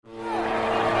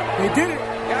They did it.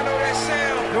 Y'all know that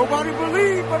sound. Nobody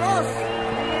believed but us.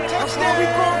 That's why we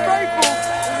Touchdown. call faithful.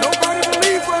 Nobody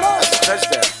believed but us.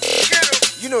 Touchdown. Get 'em.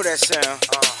 You know that sound.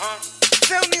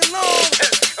 Sound the alarm.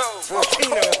 Let's go.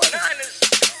 Volcano. Niners.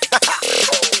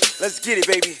 Let's get it,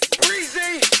 baby.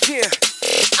 Breezy. Yeah.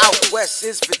 Out west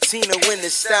is patina when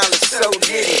the style is so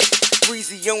nitty.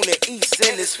 Breezy on the east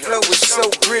and his flow is so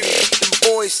gritty. Them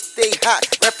boys stay hot,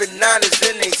 reppin' Niners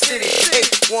in they city.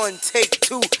 Take one, take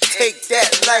two, take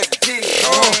that like Diddy.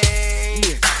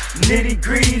 Yeah. Nitty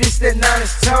gritty, this that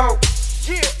Niners talk.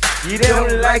 Yeah. You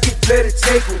don't like it, better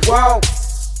take a walk.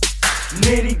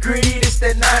 Nitty gritty, this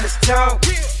that Niners talk.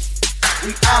 Yeah.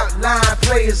 We outline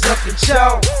players up in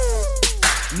chalk.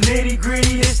 Nitty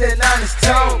gritty, this that Niners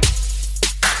talk.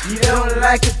 You don't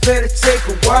like it, better take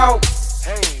a walk.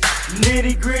 Hey.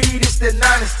 Nitty gritty, this that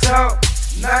Niners talk.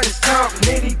 Niners talk.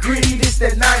 Nitty gritty, this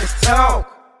that Niners talk.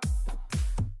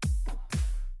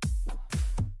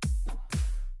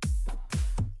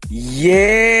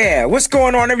 Yeah, what's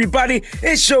going on, everybody?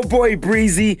 It's your boy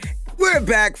Breezy. We're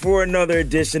back for another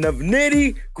edition of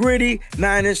Nitty Gritty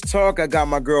Niners Talk. I got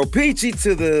my girl Peachy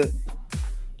to the.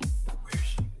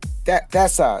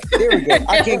 That's side. There we go.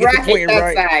 I can't get the point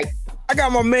right. Side. I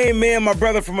got my main man, my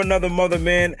brother from another mother,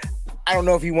 man. I don't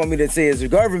know if he want me to say his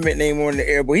government name on the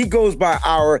air, but he goes by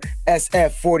our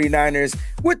SF49ers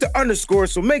with the underscore.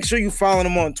 So make sure you follow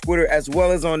him on Twitter as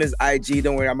well as on his IG.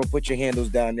 Don't worry, I'm gonna put your handles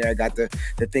down there. I got the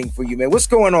thing for you, man. What's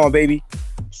going on, baby?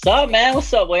 What's up, man?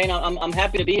 What's up, Wayne? I'm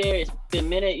happy to be here. It's been a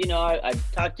minute. You know, I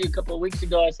talked to you a couple of weeks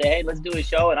ago. I said, hey, let's do a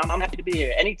show, and I'm happy to be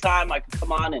here. Anytime I can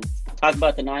come on and talk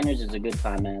about the Niners is a good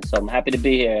time, man. So I'm happy to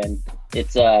be here, and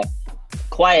it's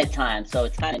quiet time, so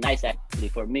it's kind of nice actually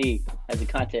for me as a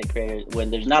content creator when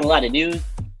there's not a lot of news,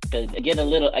 because I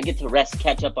get to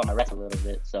catch up on my rest a little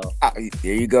bit. So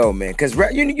there you go, man. Because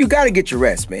you got to get your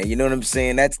rest, man. You know what I'm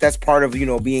saying? That's part of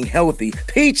being healthy.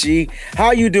 Peachy,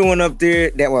 how you doing up there?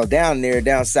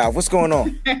 Down south. What's going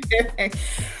on?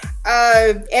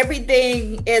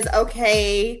 Everything is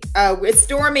okay. It's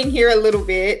storming here a little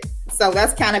bit. So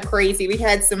that's kind of crazy. We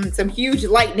had some huge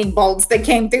lightning bolts that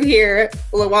came through here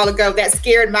a little while ago that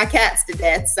scared my cats to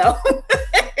death. So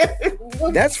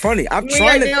that's funny. I'm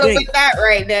trying to think with that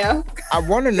right now. I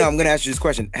want to know. I'm going to ask you this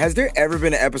question: has there ever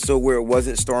been an episode where it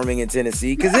wasn't storming in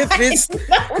Tennessee? Because if it's,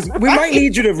 we might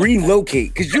need you to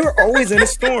relocate because you're always in a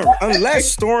storm.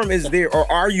 Unless storm is there, or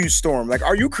are you storm? Like,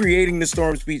 are you creating the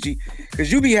storms, Peachy?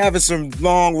 Because you be having some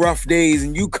long, rough days,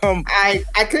 and you come. I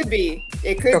could be.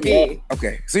 It could be.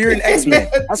 Okay, so you're an X-Men.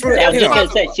 That's what I was just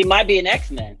gonna say. She might be an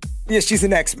X-Men. Yeah, she's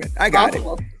an X-Men. I got it.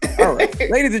 All right,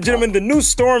 ladies and gentlemen, the new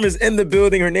storm is in the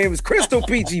building. Her name is Crystal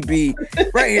Peachy B,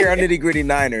 right here on Nitty Gritty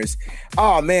Niners.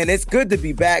 Oh man, it's good to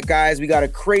be back, guys. We got a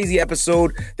crazy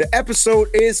episode. The episode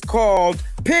is called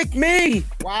 "Pick Me."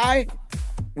 Why?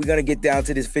 We're going to get down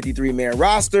to this 53-man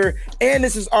roster, and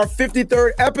this is our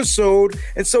 53rd episode,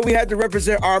 and so we had to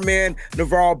represent our man,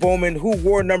 Navarro Bowman, who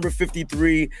wore number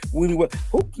 53. Who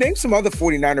named some other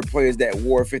 49er players that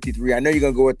wore 53? I know you're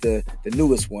going to go with the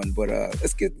newest one, but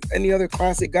let's get any other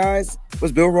classic guys.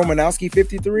 Was Bill Romanowski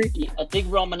 53? I think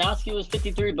Romanowski was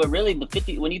 53, but really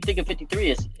when you think of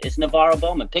 53, it's Navarro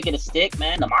Bowman. Picking a stick,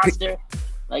 man, the monster.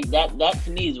 Like that to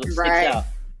me is what sticks out.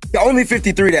 The only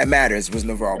 53 that matters was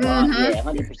Navarro. Mm-hmm. Yeah,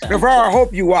 100%. Navarro, I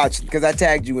hope you watched because I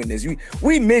tagged you in this.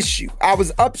 We miss you. I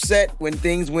was upset when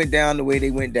things went down the way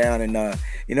they went down, and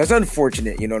it's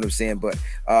unfortunate. You know what I'm saying? But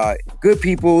good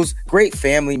peoples, great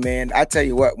family, man. I tell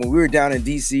you what, when we were down in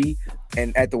DC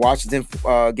and at the Washington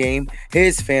game,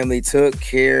 his family took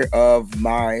care of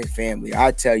my family.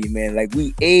 I tell you, man, like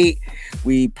we ate,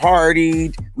 we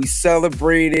partied, we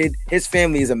celebrated. His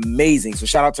family is amazing. So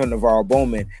shout out to Navarro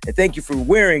Bowman. And thank you for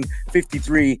wearing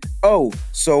 53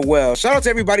 so well. Shout out to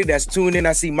everybody that's tuned in.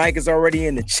 I see Mike is already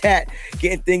in the chat,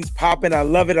 getting things popping. I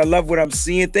love it. I love what I'm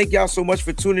seeing. Thank y'all so much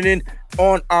for tuning in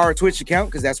on our Twitch account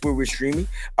because that's where we're streaming.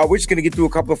 We're just going to get through a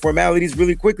couple of formalities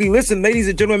really quickly. Listen, ladies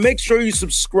and gentlemen, make sure you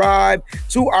subscribe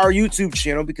to our YouTube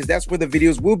channel because that's where the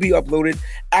videos will be uploaded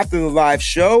after the live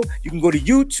show. You can go to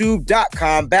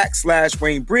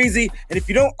youtube.com/Wayne Breezy. And if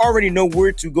you don't already know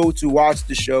where to go to watch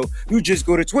the show, you just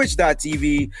go to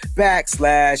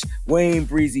twitch.tv/Wayne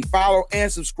Breezy. Follow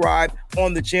and subscribe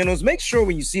on the channels. Make sure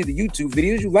when you see the YouTube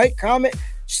videos, you like, comment,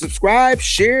 subscribe,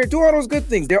 share, do all those good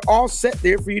things. They're all set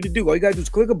there for you to do. All you gotta do is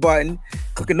click a button,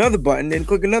 click another button, then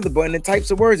click another button and type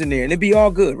some words in there, and it'll be all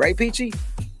good, right, Peachy?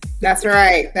 That's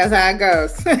right. That's how it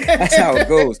goes. That's how it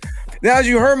goes. Now, as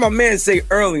you heard my man say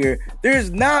earlier,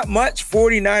 there's not much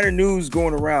 49er news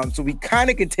going around, so we kind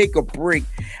of can take a break.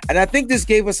 And I think this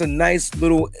gave us a nice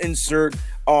little insert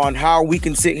on how we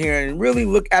can sit here and really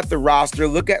look at the roster,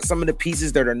 look at some of the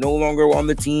pieces that are no longer on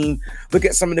the team, look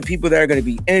at some of the people that are going to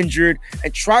be injured,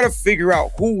 and try to figure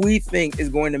out who we think is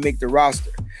going to make the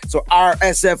roster. So our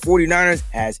SF 49ers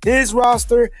has his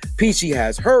roster, Peachy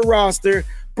has her roster,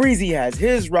 Breezy has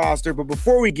his roster. But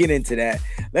before we get into that,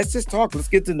 let's just talk. Let's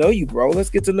get to know you, bro. Let's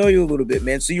get to know you a little bit,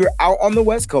 man. So you're out on the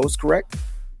West Coast, correct?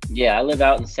 Yeah, I live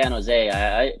out in San Jose.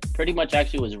 I pretty much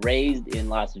actually was raised in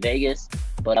Las Vegas,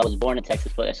 but I was born in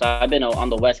Texas. So I've been on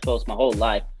the West Coast my whole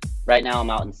life. Right now I'm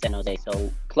out in San Jose.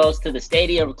 So close to the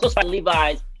stadium, close by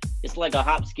Levi's. It's like a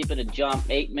hop, skip, and a jump,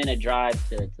 8-minute drive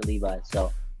to Levi's.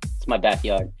 So it's my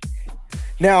backyard.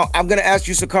 Now, I'm going to ask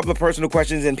you a couple of personal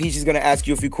questions, and Peachy's going to ask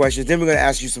you a few questions. Then we're going to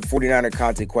ask you some 49er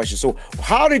content questions. So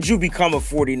how did you become a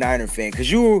 49er fan?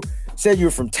 Because you said you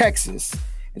were from Texas.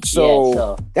 And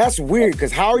so that's weird,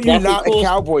 because how are you not a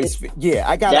Cowboys fan? Yeah,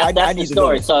 I need to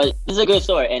know. So this is a good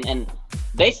story. And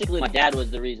basically, my dad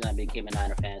was the reason I became a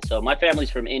Niner fan. So my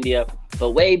family's from India,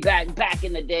 but way back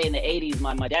in the day, in the 80s,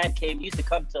 my dad used to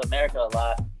come to America a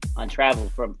lot on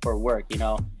travel for work, you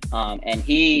know. And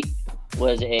he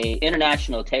was a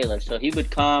international tailor, so he would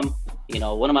come. You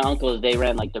know, one of my uncles, they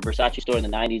ran like the Versace store in the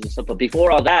 90s and stuff. But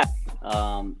before all that,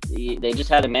 they just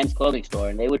had a men's clothing store,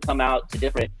 and they would come out to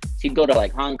different. So he'd go to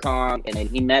like Hong Kong, and then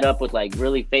he met up with like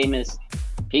really famous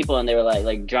people, and they were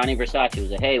like Johnny Versace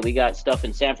was like, hey, we got stuff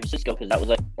in San Francisco, because that was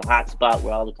like the hot spot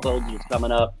where all the clothes was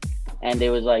coming up. And they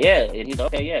was like, yeah, and he's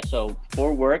like, okay, yeah. So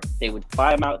for work, they would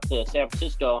fly him out to San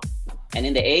Francisco. And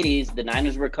in the 80s, the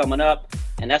Niners were coming up,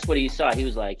 and that's what he saw. He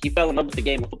was like, he fell in love with the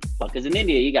game of football, because in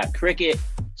India, you got cricket,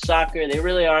 soccer. They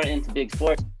really aren't into big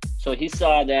sports. So he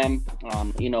saw them,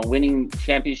 winning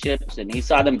championships, and he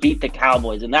saw them beat the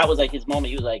Cowboys. And that was like his moment.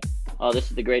 He was like, oh, this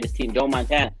is the greatest team, Joe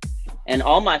Montana. And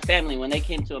all my family, when they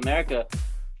came to America,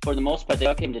 for the most part, they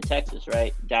all came to Texas,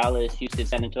 right? Dallas, Houston,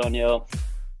 San Antonio.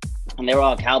 And they were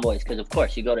all Cowboys, because, of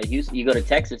course, you go to Houston, you go to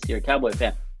Texas, you're a Cowboy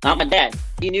fan. Not my dad.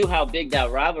 He knew how big that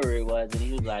rivalry was, and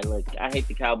he was like, look, I hate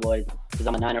the Cowboys because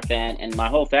I'm a Niner fan. And my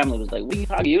whole family was like, what are you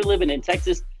talking? You're living in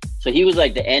Texas? So he was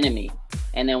like the enemy.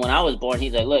 And then when I was born,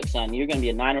 he's like, look, son, you're going to be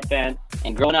a Niner fan.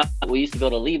 And growing up, we used to go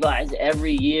to Levi's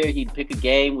every year. He'd pick a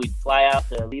game. We'd fly out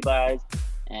to Levi's,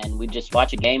 and we'd just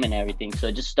watch a game and everything. So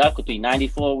it just stuck with me.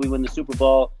 94, we win the Super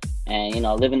Bowl, and,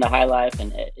 living the high life,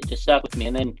 and it just stuck with me.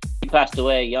 And then he passed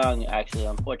away young, actually,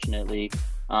 unfortunately.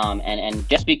 And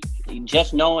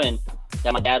just knowing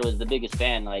that my dad was the biggest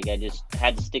fan, like, I just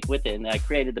had to stick with it. And I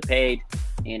created the page,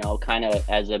 kind of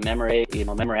as a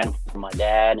memorandum for my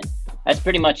dad. And that's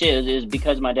pretty much it. It was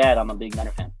because of my dad, I'm a big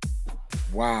Niner fan.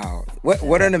 Wow.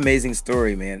 What an amazing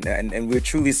story, man. And we're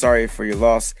truly sorry for your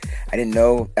loss. I didn't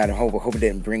know. I hope it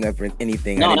didn't bring up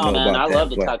anything. No, I didn't know man. about I that, love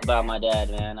to talk about my dad,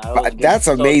 man. That's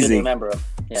amazing. To remember him.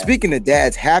 Yeah. Speaking of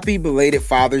dads, happy belated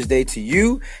Father's Day to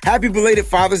you. Happy belated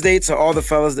Father's Day to all the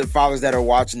fathers that are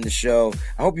watching the show.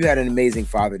 I hope you had an amazing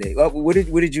Father's Day. What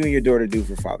did you and your daughter do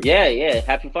for Father's Day? Yeah.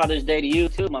 Happy Father's Day to you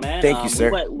too, my man. Thank you,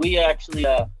 sir. We actually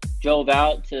drove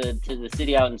out to the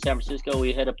city out in San Francisco.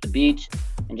 We hit up the beach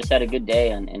and just had a good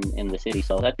day in the city.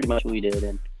 So that's pretty much what we did.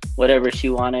 And whatever she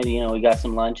wanted, we got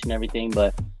some lunch and everything,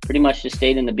 but pretty much just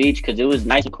stayed in the beach because it was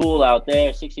nice and cool out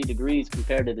there, 60 degrees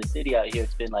compared to the city out here.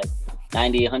 It's been like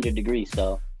 90, 100 degrees.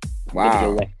 So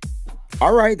wow.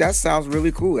 All right, that sounds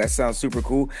really cool. That sounds super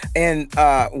cool. And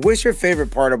what's your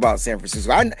favorite part about San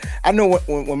Francisco? I know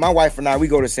when my wife and we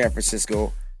go to San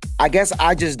Francisco, I guess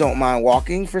I just don't mind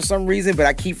walking for some reason, but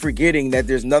I keep forgetting that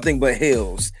there's nothing but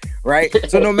hills, right?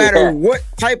 So no matter what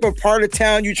type of part of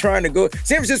town you're trying to go,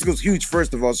 San Francisco's huge,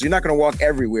 first of all, so you're not going to walk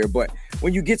everywhere. But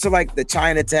when you get to like the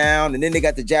Chinatown, and then they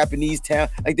got the Japanese town,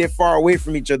 like they're far away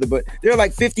from each other, but there are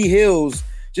like 50 hills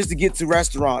just to get to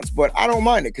restaurants. But I don't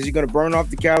mind it because you're going to burn off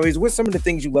the calories. What's some of the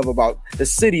things you love about the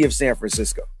city of San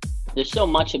Francisco? There's so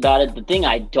much about it. The thing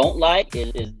I don't like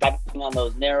is driving on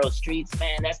those narrow streets,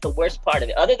 man. That's the worst part of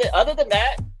it. Other than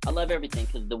that, I love everything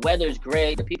because the weather's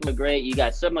great, the people are great. You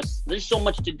got so much. There's so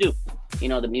much to do.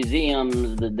 The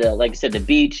museums, the like I said, the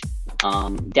beach,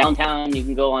 downtown. You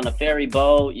can go on a ferry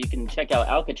boat. You can check out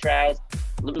Alcatraz.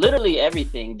 Literally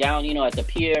everything down. At the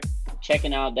pier.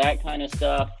 Checking out that kind of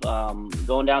stuff,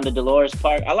 going down to Dolores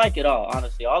Park. I like it all,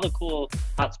 honestly. All the cool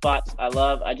hot spots I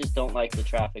love. I just don't like the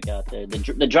traffic out there.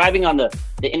 The driving on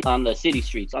the city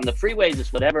streets. On the freeways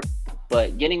is whatever,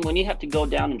 but when you have to go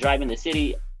down and drive in the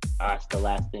city, that's the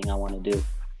last thing I want to do.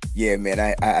 Yeah, man,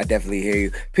 I definitely hear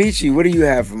you. Peachy, what do you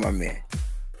have for my man?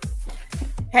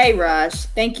 Hey, Raj.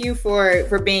 Thank you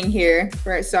for being here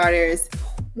for starters.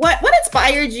 What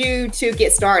inspired you to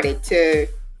get started to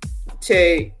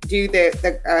do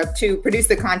to produce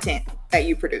the content that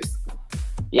you produce?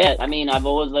 Yeah, I mean, I've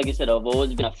always, like I said, I've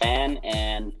always been a fan.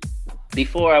 And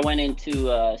before I went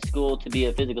into school to be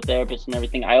a physical therapist and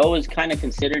everything, I always kind of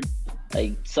considered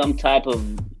like some type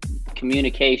of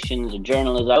communications or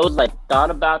journalism. I always like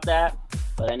thought about that,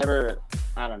 but I never,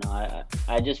 I don't know.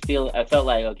 I felt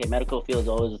like, okay, medical field is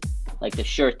always like the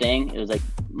sure thing. It was like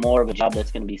more of a job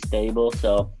that's going to be stable.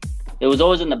 So it was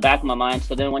always in the back of my mind.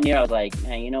 So then one year I was like,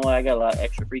 man, you know what? I got a lot of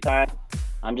extra free time.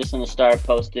 I'm just going to start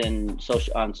posting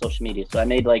on social media. So I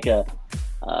made like a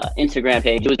Instagram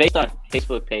page. It was based on a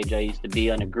Facebook page. I used to be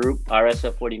on a group,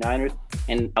 RSF 49ers,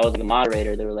 and I was like a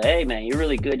moderator. They were like, hey, man, you're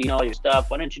really good. You know all your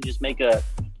stuff. Why don't you just make a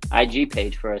IG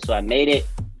page for us? So I made it,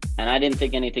 and I didn't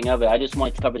think anything of it. I just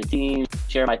wanted to cover the team,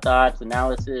 share my thoughts,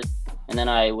 analysis. And then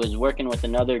I was working with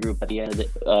another group at the end of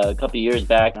a couple of years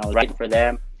back, and I was writing for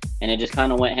them. And it just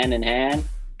kind of went hand in hand,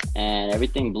 and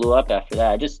everything blew up after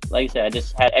that. Like I said, I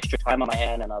just had extra time on my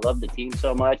hand, and I loved the team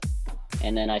so much.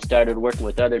 And then I started working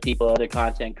with other people, other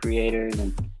content creators,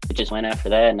 and it just went after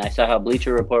that. And I saw how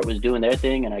Bleacher Report was doing their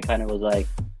thing, and I kind of was like,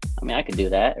 I mean, I could do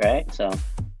that, right? So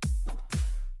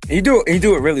you do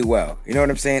it really well. You know what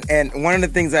I'm saying? And one of the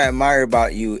things I admire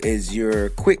about you is your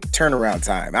quick turnaround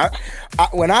time.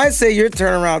 When I say your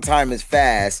turnaround time is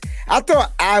fast, I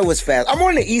thought I was fast. I'm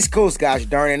on the East Coast, gosh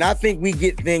darn it, and I think we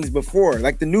get things before.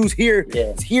 Like the news here,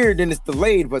 It's here, then it's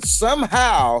delayed. But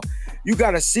somehow you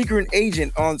got a secret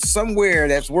agent on somewhere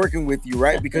that's working with you,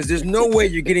 right? Because there's no way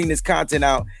you're getting this content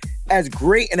out as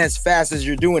great and as fast as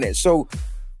you're doing it. So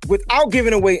without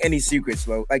giving away any secrets,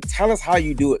 Lo, like tell us how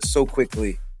you do it so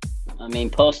quickly. I mean,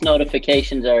 post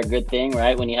notifications are a good thing,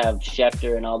 right? When you have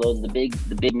Schefter and all those, the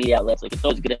big media outlets, like it's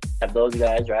always good to have those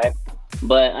guys, right?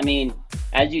 But I mean,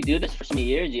 as you do this for so many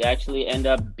years, you actually end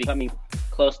up becoming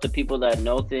close to people that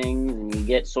know things, and you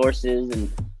get sources.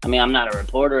 And I mean, I'm not a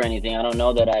reporter or anything. I don't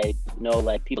know that I know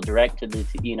like people direct to the,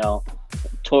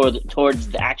 towards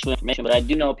the actual information, but I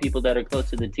do know people that are close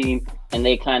to the team, and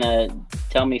they kind of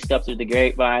tell me stuff through the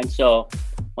grapevine. So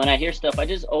when I hear stuff, I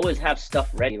just always have stuff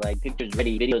ready, like pictures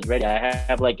ready, videos ready. I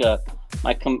have like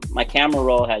my camera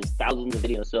roll has thousands of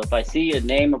videos. So if I see a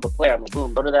name of a player, I'm like,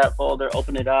 boom, go to that folder,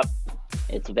 open it up.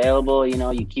 It's available.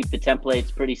 You keep the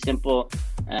templates pretty simple.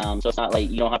 So it's not like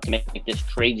you don't have to make this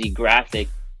crazy graphic.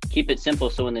 Keep it simple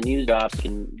so when the news drops, you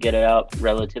can get it out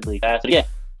relatively fast. So yeah,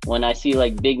 when I see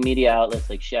like big media outlets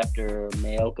like Schefter or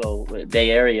Mayoko,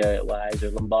 Bay Area wise,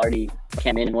 or Lombardi,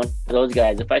 Cam in, one of those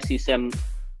guys, if I see some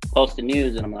post the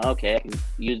news and I'm like, okay, I can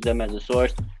use them as a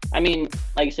source. I mean,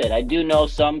 like I said, I do know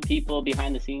some people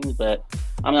behind the scenes, but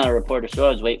I'm not a reporter, so I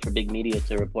always wait for big media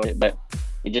to report it. But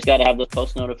you just got to have those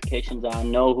post notifications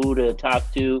on, know who to talk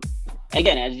to.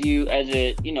 Again,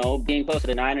 being close to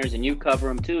the Niners and you cover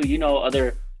them too,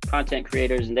 other content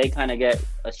creators, and they kind of get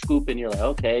a scoop, and you're like,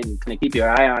 okay, you kind of keep your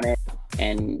eye on it,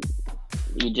 and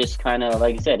you just kind of,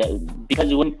 like I said,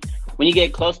 because when you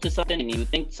get close to something and you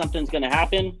think something's going to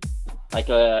happen, like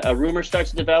a rumor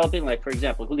starts developing, like for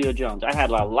example, Julio Jones. I had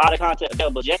a lot of content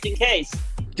available just in case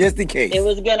it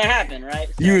was going to happen, right?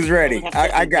 So you was ready.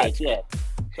 I got you. Yeah.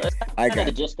 So that's kind of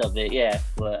the gist of it, yeah.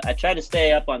 But I try to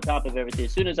stay up on top of everything.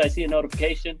 As soon as I see a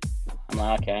notification, I'm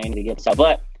like, okay, I need to get this out.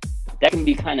 But that can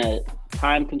be kind of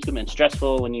time-consuming and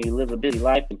stressful when you live a busy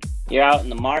life and you're out in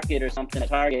the market or something at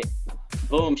Target.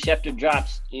 Boom, Schefter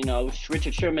drops.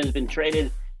 Richard Sherman has been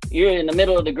traded. You're in the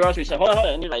middle of the grocery store. Hold on,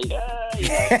 and you're like, so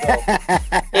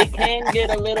it can get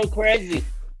a little crazy.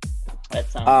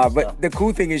 But the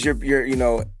cool thing is you're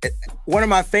one of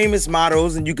my famous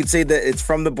mottos, and you could say that it's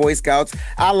from the Boy Scouts.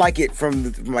 I like it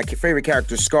from my favorite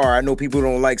character, Scar. I know people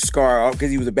don't like Scar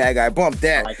because he was a bad guy. Bump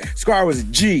that. Like Scar was a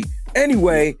G.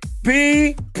 Anyway,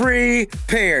 be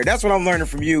prepared. That's what I'm learning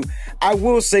from you. I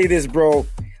will say this, bro.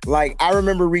 Like, I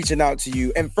remember reaching out to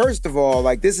you, and first of all,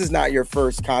 like, this is not your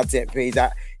first content page.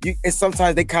 And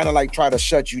sometimes they kind of like try to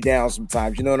shut you down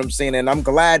sometimes, you know what I'm saying? And I'm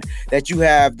glad that you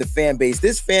have the fan base.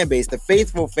 This fan base, the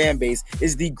faithful fan base,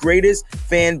 is the greatest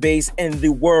fan base in the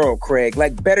world, Craig.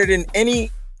 Like, better than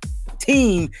any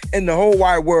team in the whole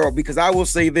wide world. Because I will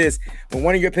say this, when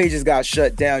one of your pages got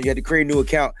shut down, you had to create a new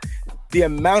account. The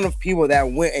amount of people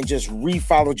that went and just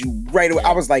refollowed you right away,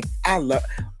 I was like, I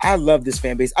love this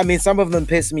fan base. I mean, some of them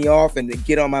piss me off and they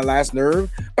get on my last nerve,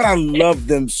 but I love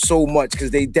them so much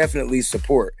because they definitely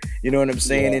support. You know what I'm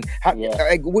saying?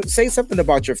 And say something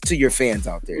about to your fans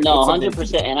out there. No,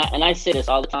 100%. And I say this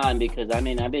all the time because I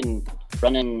mean, I've been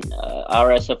running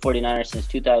RSF 49ers since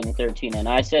 2013, and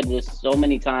I said this so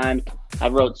many times. I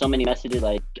wrote so many messages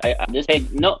like this page.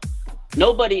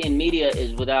 Nobody in media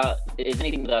is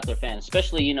anything without their fans,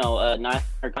 especially, not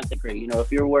our content creator.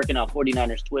 If you're working on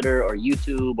 49ers Twitter or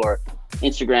YouTube or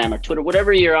Instagram or Twitter,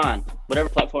 whatever you're on, whatever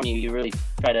platform you really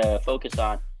try to focus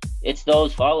on, it's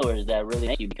those followers that really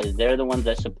make you, because they're the ones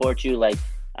that support you. Like,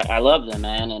 I love them,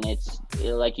 man. And it's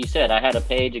like you said, I had a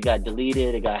page, it got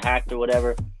deleted, it got hacked or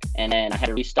whatever, and then I had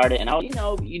to restart it. And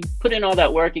you put in all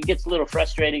that work, it gets a little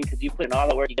frustrating because you put in all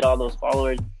the work, you get all those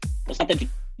followers. It's not that you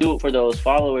do it for those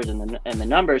followers and the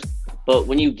numbers, but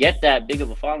when you get that big of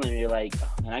a following, you're like,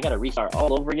 oh, man, I got to restart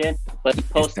all over again. But you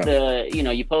post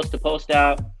you post a post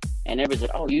out, and everybody's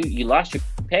like, oh, you lost your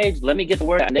page. Let me get the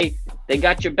word out. And they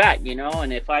got your back,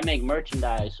 And if I make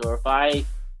merchandise, or if I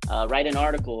write an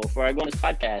article, before I go on this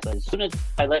podcast, as soon as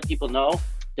I let people know,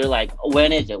 they're like, oh,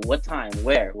 when is it? What time?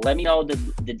 Where? Let me know the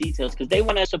details, because they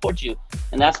want to support you.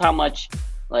 And that's how much,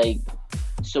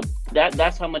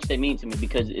 that's how much they mean to me,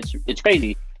 because it's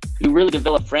crazy. You really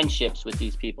develop friendships with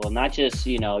these people, not just,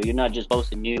 you're not just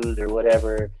posting news or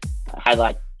whatever,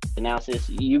 highlight analysis.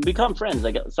 You become friends.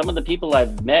 Like, some of the people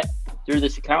I've met through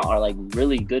this account are like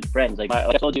really good friends. Like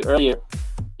I told you earlier,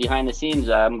 behind the scenes,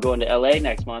 I'm going to LA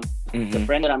next month. Mm-hmm. The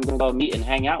friend that I'm going to go meet and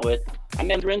hang out with, I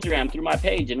met through Instagram, through my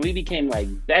page, and we became like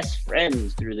best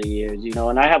friends through the years,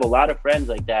 And I have a lot of friends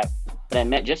like that I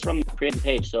met just from the creating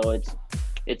page. So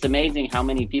it's amazing how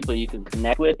many people you can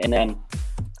connect with and then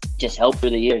just help through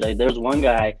the years. Like, there's one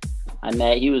guy I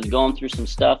met, he was going through some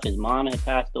stuff. His mom had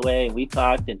passed away, and we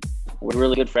talked, and we're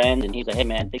really good friends. And he's like, hey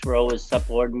man, thanks for always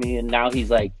supporting me. And now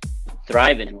he's like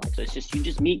thriving in life. So it's just, you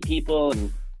just meet people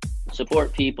and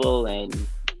support people, and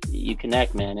you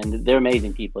connect, man. And they're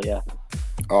amazing people. Yeah.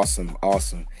 Awesome.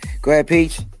 Go ahead,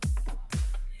 Peach.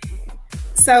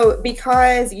 So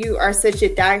because you are such a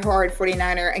diehard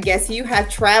 49er, I guess you have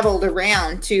traveled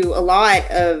around to a lot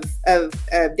of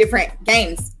different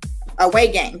games,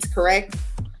 away games, correct?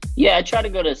 Yeah, I try to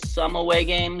go to some away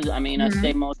games. I mean, I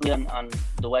stay mostly on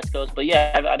the West Coast, but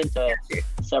yeah, I've been to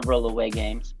several away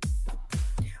games.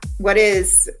 What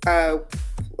is, out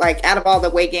of all the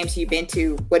away games you've been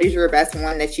to, what is your best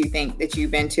one that you think that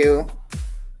you've been to?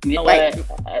 You know what?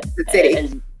 The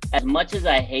city. As much as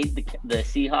I hate the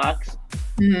Seahawks,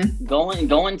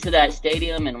 going to that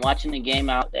stadium and watching the game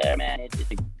out there, man,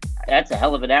 that's a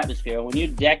hell of an atmosphere. When you're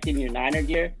decked in your Niner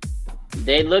gear,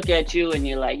 they look at you and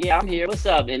you're like, yeah, I'm here. What's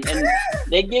up? And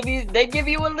they give you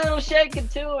a little shaking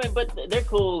too, but they're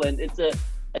cool, and it's a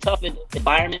tough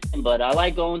environment. But I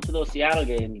like going to those Seattle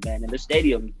games, man. And their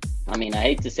stadium, I mean, I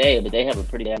hate to say it, but they have a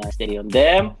pretty damn nice stadium.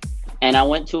 Them, and I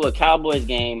went to a Cowboys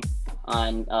game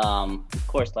on, of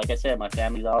course, like I said, my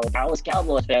family's all Dallas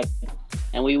Cowboys fans,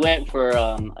 and we went for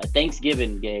a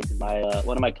Thanksgiving game.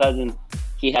 One of my cousins,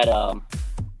 he had a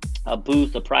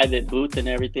private booth and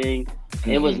everything.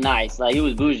 It was nice. Like, it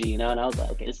was bougie, and I was like,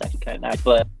 okay, this is actually kind of nice.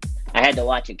 But I had to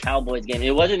watch a Cowboys game.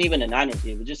 It wasn't even a Niners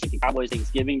game. It was just like a Cowboys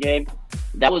Thanksgiving game.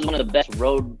 That was one of the best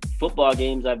road football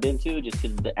games I've been to, just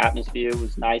because the atmosphere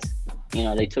was nice.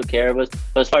 They took care of us.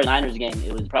 But as far as Niners game,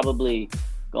 it was probably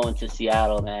going to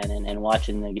Seattle, man, and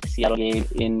watching the Seattle game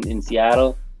in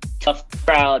Seattle. Tough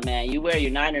crowd, man. You wear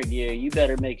your Niner gear, you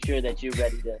better make sure that you're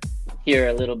ready to hear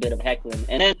a little bit of heckling.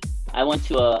 And then I went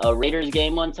to a Raiders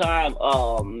game one time.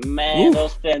 Oh man,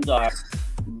 those fans are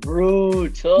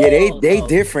brutal. Yeah, they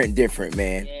different,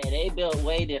 man. Yeah, they built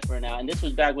way different now. And this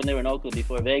was back when they were in Oakland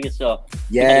before Vegas. So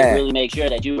yeah, you had to really make sure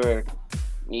that you were.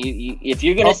 You if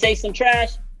you're gonna say some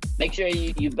trash, make sure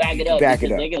you back it up. Back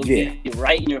it up. They're gonna be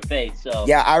right in your face. So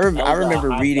yeah, I remember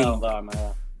reading.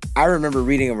 I remember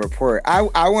reading a report.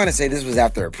 I want to say this was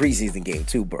after a preseason game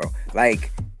too, bro.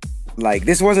 Like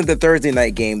this wasn't the Thursday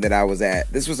night game that I was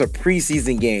at. This was a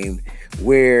preseason game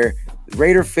where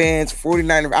Raider fans,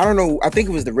 49ers, I don't know, I think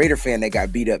it was the Raider fan that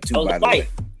got beat up too, by the way.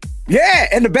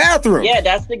 Yeah, in the bathroom. Yeah,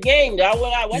 that's the game. When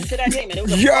I went to that game, and it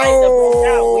was a fight that broke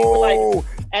out. We were like,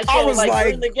 and so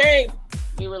during the game,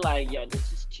 we were like, yo,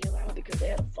 just chill out, because they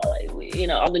had a fight.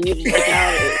 All the news is taken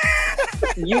out.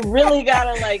 You really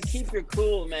gotta keep your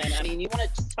cool, man. I mean, you want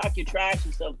to talk your trash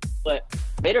and stuff, but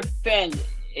Raider fans,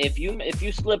 if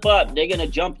you slip up, they're gonna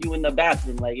jump you in the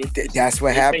bathroom. That's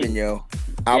what happened, crazy. Yo.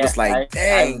 I was like,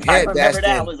 dang, I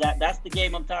remember that's the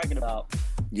game I'm talking about.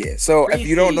 Yeah. So if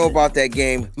you don't know about that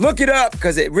game, look it up,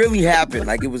 because it really happened.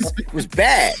 Like, it was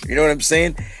bad. You know what I'm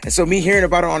saying? And so me hearing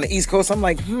about it on the East Coast, I'm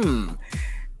like,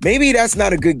 maybe that's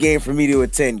not a good game for me to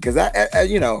attend, because I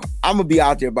I'm gonna be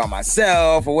out there by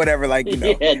myself or whatever.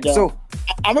 So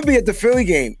I'm gonna be at the Philly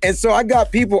game, and so I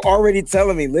got people already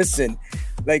telling me, listen,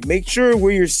 make sure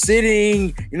where you're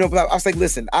sitting, but I was like,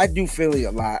 listen, I do Philly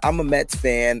a lot. I'm a Mets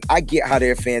fan. I get how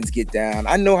their fans get down.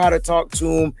 I know how to talk to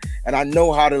them, and I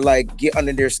know how to get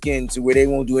under their skin to where they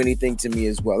won't do anything to me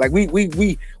as well.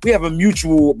 We have a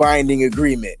mutual binding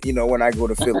agreement, when I go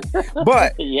to Philly.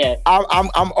 But yeah,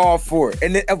 I'm all for it.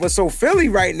 And then, so Philly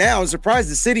right now, I'm surprised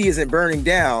the city isn't burning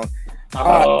down,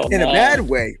 in a bad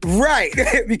way. Right.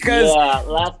 Because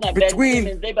last night, between,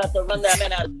 Ben Simmons, they about to run that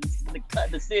man out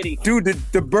of the city. Dude,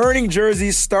 the burning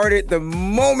jerseys started the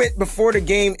moment before the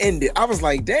game ended. I was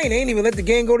like, dang, they ain't even let the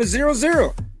game go to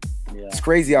 0-0. Yeah. It's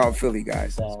crazy out in Philly,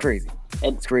 guys. It's crazy.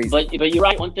 It's crazy. But you're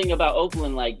right. One thing about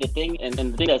Oakland, like the thing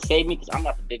that saved me, because I'm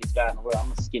not the biggest guy in the world.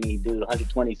 I'm a skinny dude,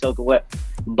 120 soaking wet.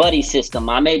 Buddy system.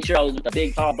 I made sure I was with a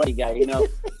big, tall buddy guy,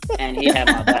 and he had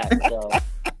my back. So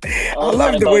I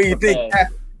love the way you think.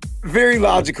 Very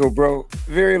logical, bro.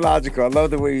 Very logical. I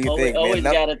love the way you think. Always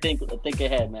gotta think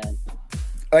ahead, man.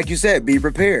 Like you said, be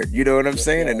prepared. You know what I'm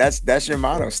saying? And that's your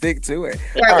motto. Stick to it.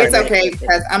 Right, it's okay,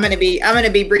 because I'm gonna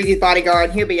be Breezy's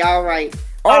bodyguard. He'll be all right.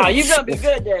 Oh, you're gonna be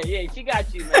good there. Yeah, she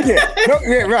got you,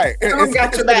 man. Right. It's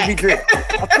gonna be good.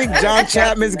 I think John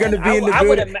Chapman's gonna be in the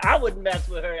building. I wouldn't mess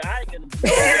with her. I ain't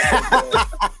gonna.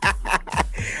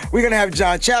 We're gonna have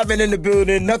John Chapman in the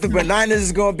building. Nothing but Niners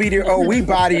is gonna be there. Oh, we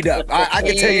bodied up. I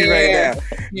can tell you right now.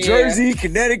 Yeah. Jersey,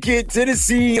 Connecticut,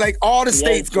 Tennessee, like all the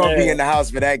states gonna be in the house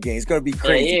for that game. It's gonna be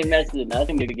crazy. He ain't messing with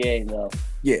nothing big game though.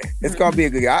 Yeah, it's gonna be a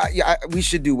good game. We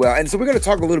should do well, and so we're gonna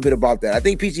talk a little bit about that. I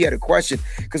think PG had a question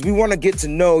because we want to get to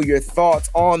know your thoughts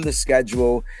on the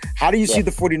schedule. How do you see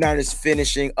the 49ers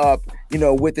finishing up,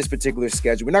 with this particular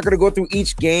schedule? We're not gonna go through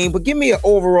each game, but give me an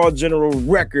overall general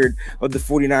record of the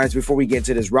 49ers before we get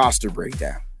into this roster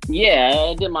breakdown. Yeah,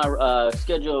 I did my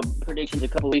schedule predictions a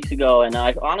couple weeks ago, and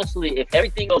I honestly, if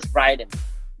everything goes right and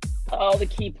all the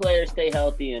key players stay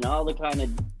healthy and all the kind of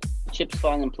chips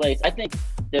fall in place, I think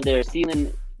that their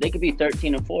ceiling, they could be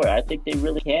 13-4. I think they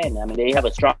really can. I mean, they have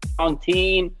a strong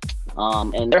team,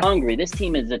 and they're hungry. This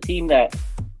team is a team that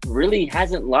really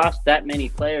hasn't lost that many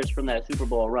players from that Super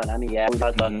Bowl run. I mean, we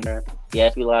lost Butler.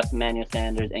 Yes, we lost Emmanuel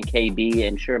Sanders and KB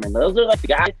and Sherman. Those are like the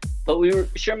guys. But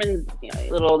Sherman, a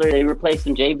little older. They replaced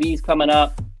him. JV's coming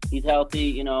up. He's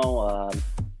healthy.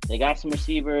 They got some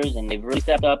receivers, and they've really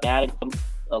stepped up, added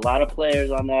a lot of players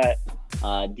on that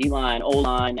D-line,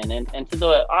 O-line, and to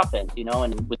the offense,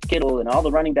 and with Kittle and all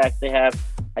the running backs they have,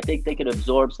 I think they could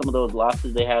absorb some of those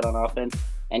losses they had on offense.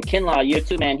 And Kinlaw, year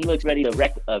 2, man, he looks ready to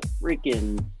wreck a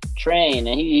freaking train,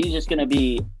 and he's just going to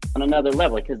be on another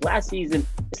level. Because last season,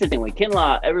 it's the thing, with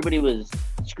Kinlaw, everybody was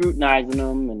scrutinizing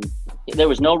him, and there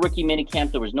was no rookie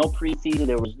minicamp, there was no preseason,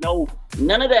 there was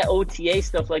none of that OTA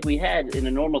stuff like we had in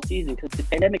a normal season, because the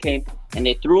pandemic came, and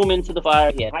they threw him into the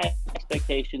fire. He had high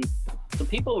expectations. So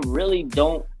people really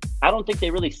I don't think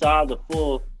they really saw the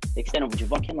full extent of what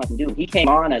Javon Kinlaw can do. He came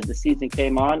on as the season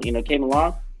came along.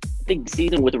 I think the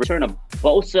season with the return of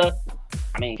Bosa,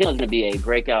 Kinlaw's going to be a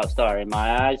breakout star in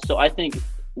my eyes. So I think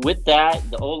with that,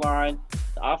 the O-line,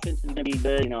 the offense is going to be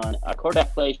good. And our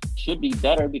quarterback play should be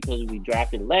better because we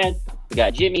drafted Lance. We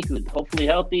got Jimmy, who's hopefully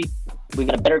healthy. We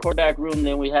got a better quarterback room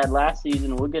than we had last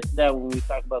season. We'll get to that when we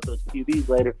talk about those QBs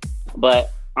later.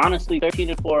 But honestly,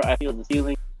 13-4, I feel the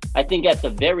ceiling. I think at the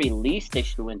very least they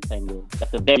should win 10 games. At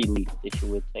the very least they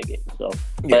should win 10 games. So,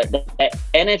 but the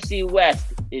NFC West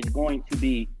is going to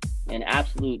be an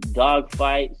absolute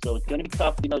dogfight. So it's going to be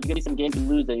tough. There's going to be some games you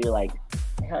lose that you're like,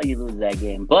 hell, you lose that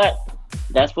game. But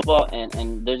that's football,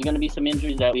 and there's going to be some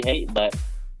injuries that we hate. But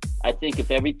I think if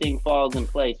everything falls in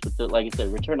place with the, like I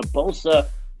said, return of Bosa,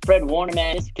 Fred Warner,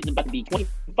 man, this kid's about to be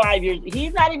 25 years.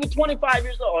 He's not even 25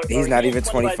 years old. He's not even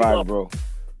 25, bro.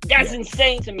 That's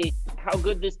insane to me, how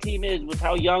good this team is with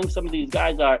how young some of these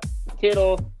guys are.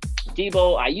 Kittle,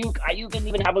 Debo, Ayuk didn't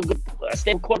even have a good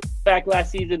stable quarterback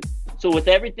last season. So with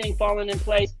everything falling in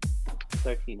place,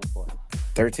 13-4.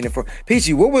 13-4.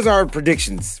 Peachy, what was our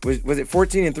predictions? Was it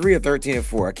 14-3 or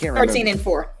 13-4? I can't remember.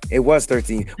 13-4. It was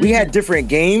 13. We had different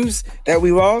games that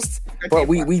we lost, but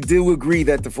we do agree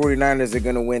that the 49ers are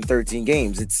going to win 13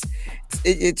 games.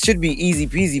 It should be easy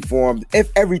peasy for them if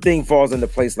everything falls into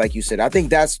place, like you said. I think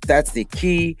that's the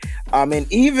key.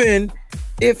 And even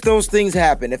if those things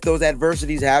happen, if those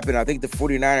adversities happen, I think the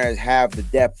 49ers have the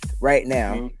depth right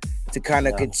now to kind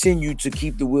of continue to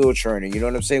keep the wheel churning. You know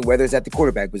what I'm saying? Whether it's at the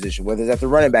quarterback position, whether it's at the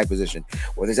running back position,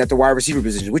 whether it's at the wide receiver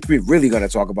position, which we're really going to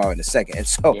talk about in a second. And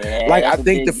so, I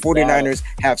think the 49ers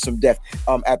have some depth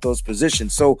at those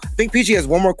positions. So I think PG has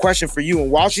one more question for you.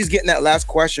 And while she's getting that last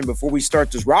question before we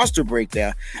start this roster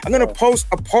breakdown, I'm going to post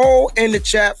a poll in the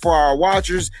chat for our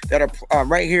watchers that are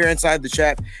right here inside the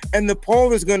chat. And the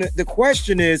poll is the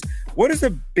question is, what is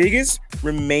the biggest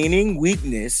remaining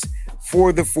weakness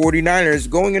for the 49ers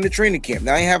going into training camp?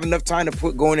 Now, I have enough time to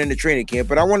put going into training camp,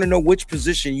 but I want to know which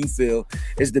position you feel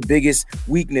is the biggest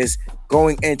weakness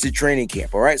going into training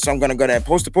camp. All right, so I'm going to go ahead and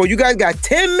post a poll. You guys got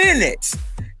 10 minutes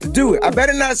to do it. I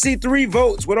better not see 3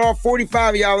 votes with all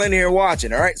 45 of y'all in here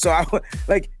watching. All right, so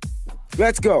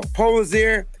let's go. Poll is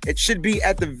there. It should be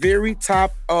at the very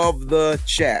top of the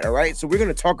chat. All right. So we're going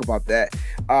to talk about that.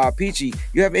 Peachy,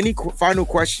 you have any final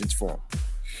questions for him?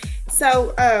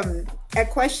 So, a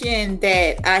question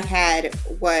that I had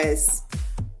was,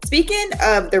 speaking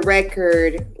of the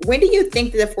record, when do you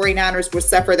think that the 49ers will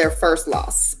suffer their first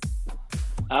loss?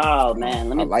 Oh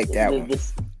man, I like that one.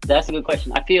 That's a good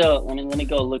question. I feel. Let me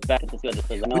go look back at the schedule.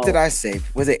 What did I say?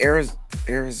 Was it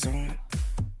Arizona?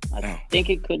 I think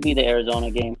it could be the Arizona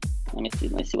game. Let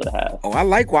me see what I have. Oh, I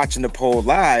like watching the poll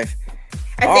live.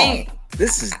 I think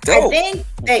this is dope. I think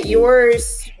that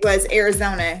yours was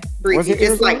Arizona, Breezy, just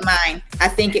Arizona? like mine. I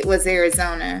think it was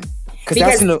Arizona. Because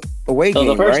that's an away game,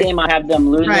 So the first right? game I have them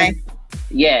losing. Right.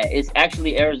 Yeah, it's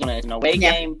actually Arizona. It's an away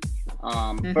game.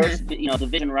 Mm-hmm. First,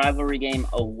 division rivalry game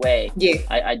away. Yeah.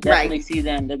 I definitely see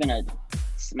them. They're gonna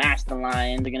smash the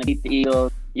Lions. They're gonna beat the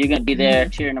Eagles. You're gonna be there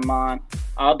cheering them on.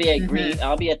 I'll be at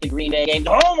I'll be at the Green Bay game.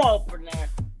 The home opener.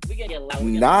 We gonna get loud.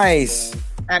 Nice.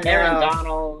 I know. Aaron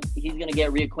Donald. He's gonna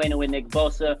get reacquainted with Nick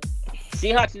Bosa.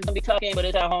 Seahawks is gonna be a tough game, but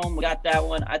it's at home. We got that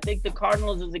one. I think the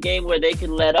Cardinals is a game where they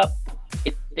can let up.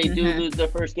 If they do lose their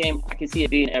first game, I can see it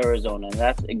being Arizona. And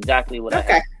that's exactly what I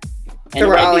have. And So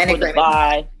we're all right in before the agreement.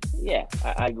 bye, yeah,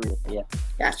 I agree with it. Yeah.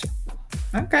 Gotcha.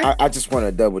 Okay. I just want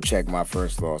to double check my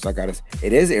first loss.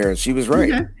 It is Arizona. She was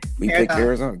right. We picked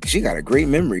Arizona. She got a great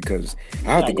memory because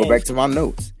I have to go back to my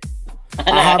notes.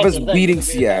 I have us beating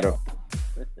Seattle.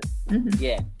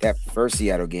 Yeah. That first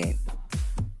Seattle game.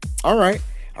 All right.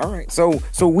 So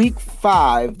week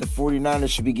 5, the 49ers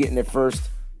should be getting their first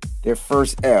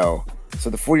L. So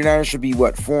the 49ers should be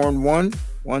what? 4-1?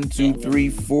 1, 2, 3,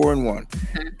 4-1.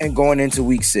 And going into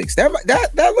week 6.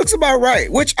 That looks about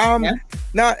right. Which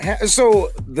so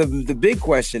the big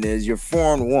question is, you're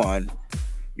 4-1.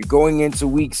 You're going into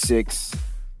week 6.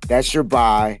 That's your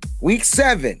bye. Week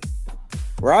 7,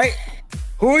 right?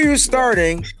 Who are you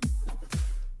starting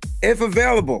if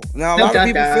available? Now, a lot of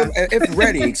people feel, if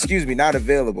ready, excuse me, not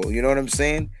available. You know what I'm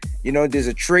saying? You know, there's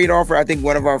a trade offer. I think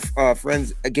one of our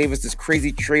friends gave us this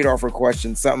crazy trade offer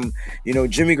question. Something,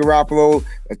 Jimmy Garoppolo,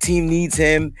 a team needs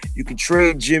him. You can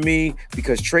trade Jimmy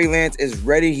because Trey Lance is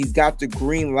ready. He's got the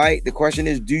green light. The question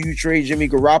is, do you trade Jimmy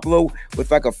Garoppolo with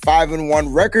like a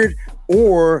 5-1 record,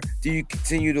 or do you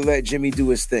continue to let Jimmy do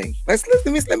his thing? Let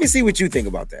me see what you think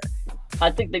about that. I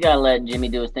think they gotta let Jimmy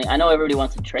do his thing. I know everybody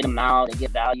wants to trade him out and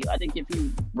get value. I think if he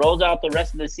rolls out the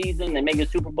rest of the season, they make a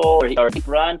Super Bowl or a deep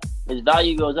run, his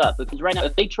value goes up. Because right now,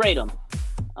 if they trade him,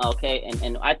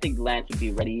 and I think Lance would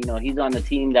be ready. He's on the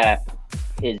team that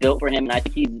is built for him, and I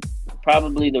think he's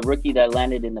probably the rookie that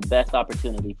landed in the best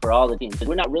opportunity for all the teams. Because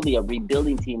we're not really a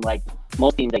rebuilding team like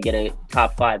most teams that get a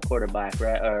top 5 quarterback,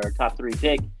 right, or top 3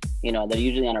 pick. They're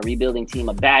usually on a rebuilding team,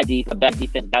 a bad defense,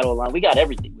 bad O-line. We got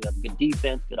everything. We have good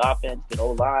defense, good offense, good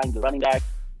O-line, good running back.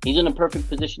 He's in a perfect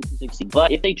position to succeed.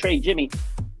 But if they trade Jimmy,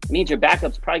 it means your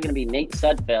backup's probably going to be Nate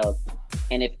Sudfeld.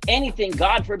 And if anything,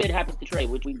 God forbid, happens to trade,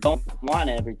 which we don't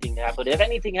want everything to happen, but if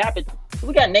anything happens,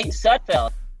 we got Nate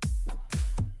Sudfeld.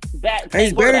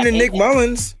 He's better than Nick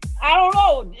Mullins. I don't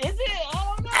know. Is it?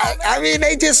 I don't know. I mean,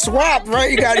 they just swapped,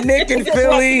 right? You got Nick in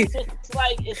Philly. It's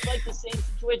like the same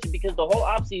situation because the whole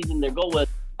offseason their goal was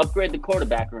upgrade the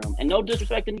quarterback room. And no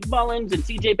disrespect to Nick Mullins and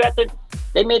CJ Beathard,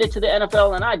 they made it to the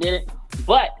NFL and I didn't.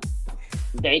 But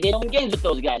they didn't win games with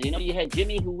those guys. You had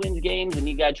Jimmy who wins games, and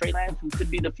you got Trey Lance who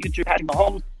could be the future Patrick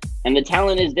Mahomes. And the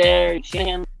talent is there.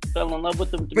 Shanahan fell in love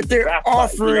with them. But they're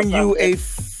offering you a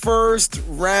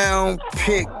first-round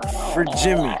pick for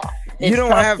Jimmy. You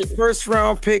don't have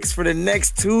first-round picks for the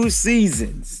next 2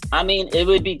 seasons. I mean, it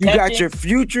would be tempting. You got your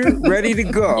future ready to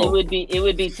go. It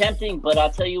would be tempting, but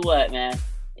I'll tell you what, man.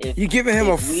 You're giving him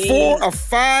a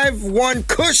 5-1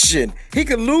 cushion. He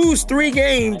could lose 3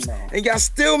 games, and y'all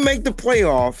still make the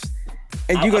playoffs.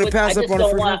 And you're gonna pass up on the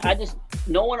first round. I just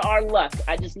knowing our luck.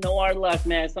 I just know our luck,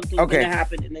 man. Something's gonna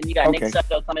happen, and then you got Nick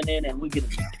Sudfeld coming in, and we're gonna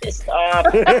be pissed off.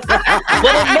 But it makes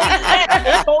sense.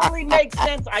 It totally makes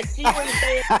sense. I see what you're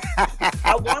saying.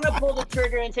 I want to pull the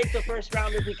trigger and take the first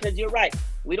rounder because you're right.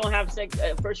 We don't have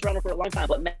first rounder for a long time,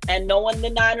 but man, knowing the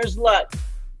Niners' luck,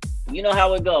 you know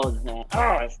how it goes, man.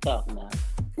 Oh, it's tough, man.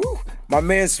 Woo. My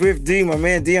man Swift D, my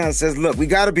man Dion says, look, we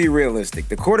got to be realistic.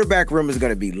 The quarterback room is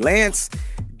going to be Lance,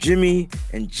 Jimmy,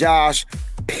 and Josh,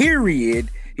 period.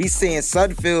 He's saying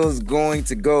Sudfeld's going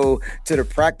to go to the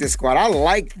practice squad. I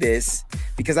like this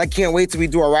because I can't wait till we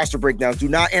do our roster breakdowns. Do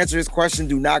not answer this question.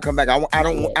 Do not come back. I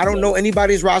don't know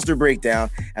anybody's roster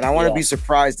breakdown, and I want to be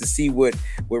surprised to see what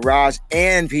Raj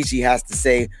and Peachy has to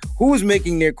say. Who's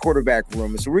making their quarterback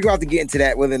room? So we're going to get into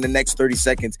that within the next 30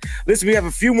 seconds. Listen, we have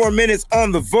a few more minutes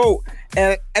on the vote,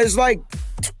 and it's like,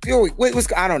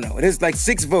 I don't know. It is like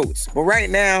 6 votes, but right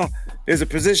now there's a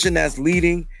position that's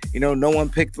leading. No one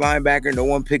picked linebacker, no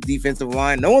one picked defensive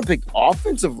line, no one picked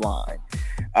offensive line.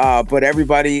 But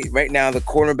everybody right now, the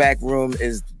cornerback room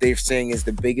they're saying is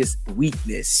the biggest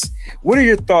weakness. What are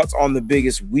your thoughts on the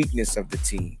biggest weakness of the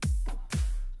team?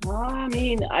 I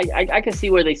mean, I can see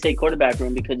where they say quarterback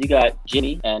room because you got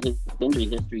Jimmy and his injury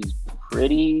history is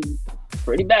pretty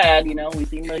bad. We've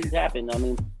seen what has happened. I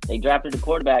mean, they drafted a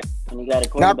quarterback and you got a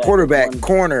quarterback. Not quarterback,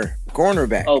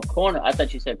 cornerback. Oh, corner. I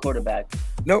thought you said quarterback.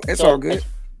 No, it's all good.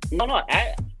 No.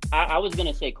 I was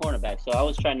gonna say cornerback, so I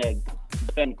was trying to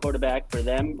defend quarterback for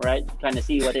them, right? Trying to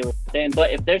see what they were saying.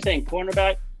 But if they're saying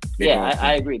cornerback,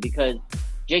 I agree because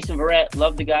Jason Verrett,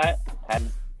 love the guy, has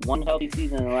one healthy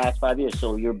season in the last 5 years,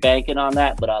 so you're banking on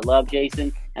that. But I love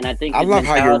Jason, and I think I love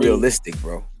how you're realistic,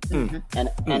 bro. And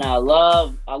I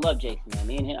love Jason, man.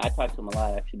 Me and him, I talk to him a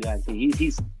lot actually behind the scenes.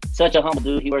 He's such a humble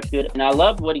dude. He works good, and I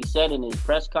loved what he said in his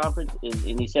press conference.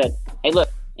 And he said, "Hey, look,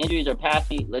 injuries are past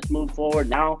me. Let's move forward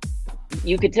now."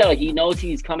 You could tell he knows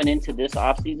he's coming into this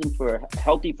offseason for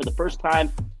healthy for the first time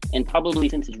and probably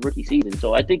since his rookie season.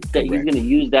 So I think that he's going to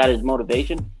use that as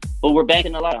motivation. But we're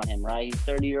banking a lot on him, right? He's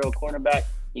 30-year-old cornerback.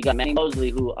 You got Manny Mosley,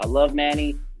 who I love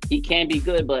Manny. He can be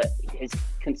good, but his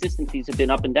consistencies have been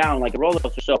up and down like a roller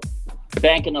coaster. So we're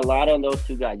banking a lot on those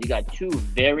two guys. You got two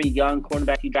very young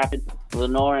cornerbacks you drafted,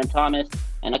 Lenoir and Thomas,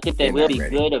 and I think they will be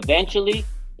good eventually.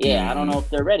 Yeah, I don't know if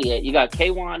they're ready yet. You got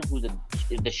K1, who's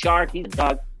the shark. He's a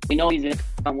dog. We know he's going to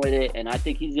come with it, and I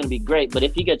think he's going to be great. But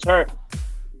if he gets hurt,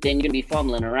 then you're going to be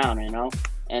fumbling around,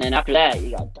 And then after that,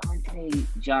 you got Dante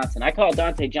Johnson. I call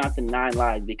Dante Johnson 9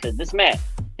 lives because this man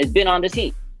has been on the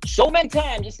team so many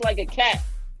times, just like a cat.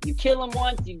 You kill him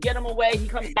once, you get him away, he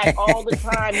comes back all the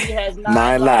time. He has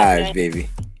 9 lives, baby.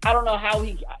 I don't know how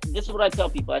this is what I tell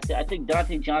people. I say, I think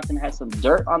Dante Johnson has some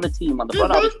dirt on the team, on the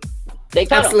front office. They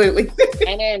cut Absolutely. him.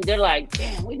 And then they're like,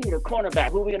 damn, we need a cornerback.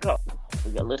 Who are we going to call?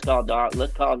 Let's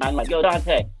call 9 lives. Yo,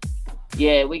 Dante.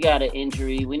 Yeah, we got an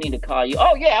injury. We need to call you.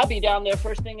 Oh, yeah, I'll be down there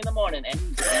first thing in the morning. And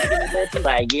he's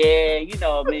like, yeah, you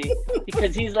know me.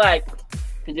 Because he's like,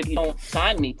 because if you don't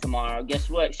sign me tomorrow, guess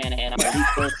what, Shanahan? I'm going to leave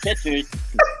those pitchers.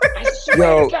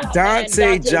 Yo,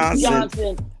 Dante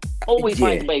Johnson always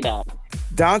finds a way down.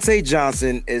 Dante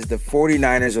Johnson is the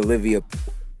 49ers Olivia,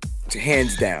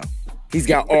 hands down. He's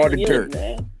got all the dirt.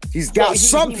 Man. He's got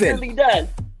something. He really does.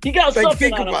 He got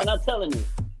something on him, I'm not telling you.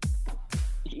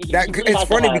 It's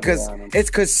funny because it's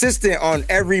consistent on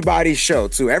everybody's show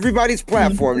too. Everybody's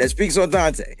platform that speaks on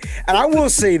Dante. And I will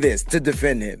say this to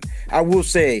defend him. I will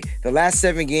say the last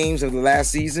 7 games of the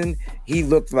last season, he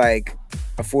looked like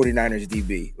a 49ers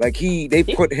DB. Like they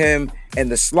put him in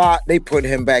the slot. They put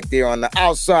him back there on the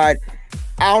outside.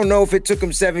 I don't know if it took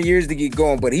him 7 years to get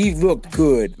going, but he looked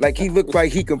good. Like he looked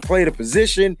like he can play the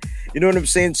position. You know what I'm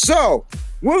saying? So,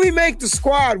 will he make the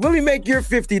squad? Will he make your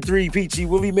 53, Peachy?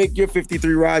 Will he make your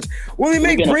 53, Raj? Will he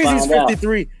make Breezy's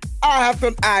 53? I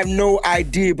have no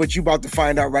idea, but you about to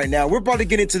find out right now. We're about to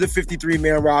get into the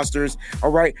 53-man rosters,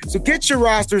 all right? So get your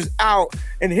rosters out,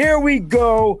 and here we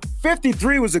go.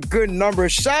 53 was a good number.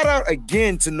 Shout out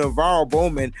again to Navarro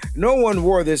Bowman. No one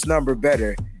wore this number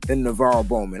better than Navarro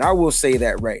Bowman. I will say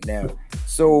that right now.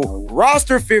 So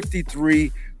roster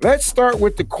 53. Let's start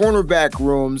with the cornerback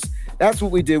rooms. That's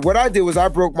what we did. What I did was I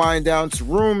broke mine down to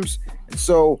rooms. And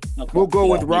so we'll go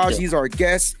with Raj. He's our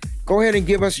guest. Go ahead and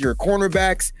give us your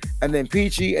cornerbacks, and then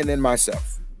Peachy, and then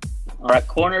myself. All right,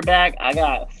 cornerback. I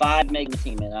got 5 making the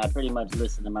team, and I pretty much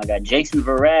listed them. I got Jason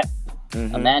Verrett,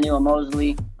 Emmanuel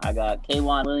Mosley. I got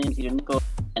K1 Williams, either nickel.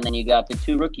 And then you got the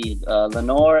 2 rookies,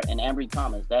 Lenoir and Ambry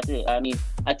Thomas. That's it. I mean,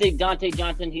 I think Dante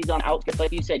Johnson, he's on outskirts.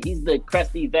 Like you said, he's the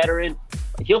crusty veteran.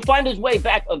 He'll find his way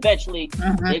back eventually.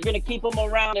 They're going to keep him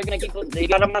around. They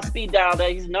got him on speed dial.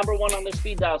 He's number 1 on their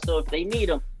speed dial. So if they need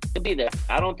him, he'll be there.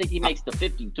 I don't think he makes the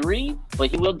 53, but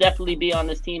he will definitely be on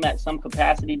this team at some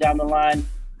capacity down the line.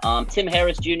 Tim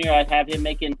Harris Jr., I'd have him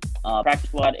making practice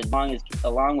squad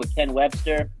along with Ken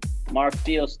Webster. Mark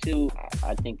Fields, too.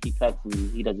 I think he cuts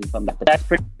and he doesn't come back. But that's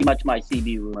pretty much my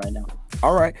CB room right now.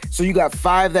 All right. So you got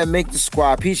 5 that make the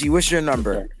squad. Peachy, what's your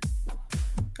number?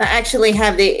 I actually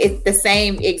have the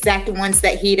same exact ones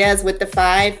that he does with the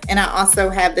 5. And I also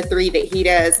have the 3 that he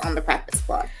does on the practice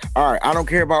squad. All right. I don't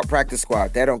care about practice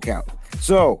squad. That don't count.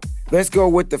 So let's go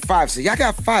with the 5. So y'all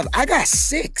got 5. I got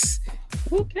 6.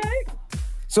 Okay.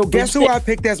 So guess who I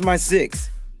picked as my 6?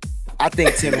 I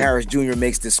think Tim Harris Jr.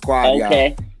 makes the squad,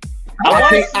 y'all.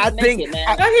 I think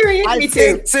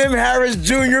Tim Harris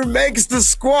Jr. makes the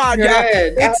squad, y'all.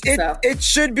 It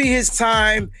should be his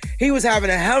time. He was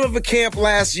having a hell of a camp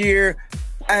last year.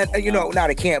 And not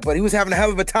a camp, but he was having a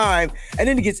hell of a time. And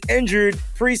then he gets injured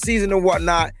preseason and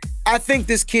whatnot. I think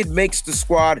this kid makes the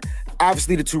squad.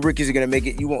 obviously the 2 rookies are going to make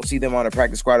it. You won't see them on the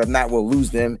practice squad. If not, we'll lose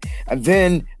them. And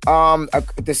then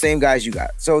the same guys you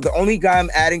got. So the only guy I'm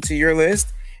adding to your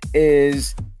list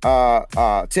is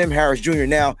Tim Harris Jr.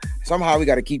 Now, somehow we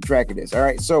got to keep track of this. All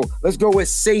right, so let's go with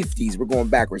safeties. We're going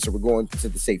backwards, so we're going to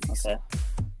the safeties. Okay,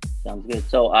 sounds good.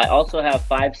 So I also have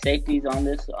 5 safeties on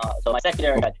this. So my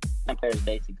secondary, I got 10 players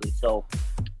basically. So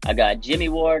I got Jimmy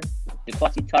Ward,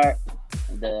 DeQuasi Tart,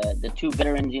 the 2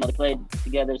 veterans. They played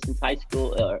together since high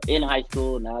school or in high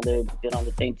school. Now they've been on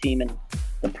the same team in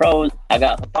the pros. I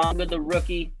got Hufanga, the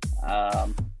rookie.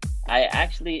 And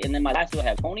then my last 2 I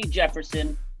have Tony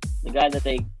Jefferson, the guy that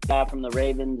they got from the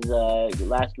Ravens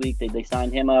last week. They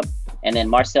signed him up. And then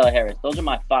Marcel Harris. Those are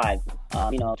my 5.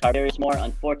 Tarvarius Moore,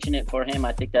 unfortunate for him.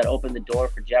 I think that opened the door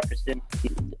for Jefferson.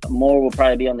 Moore will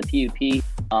probably be on the PUP.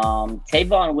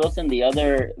 Tavon Wilson, the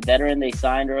other veteran they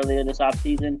signed earlier this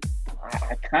offseason,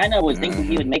 I kind of was thinking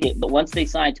he would make it. But once they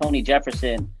signed Tony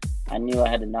Jefferson, I knew I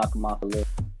had to knock him off a list.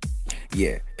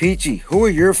 Yeah. Peachy, who are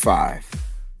your 5?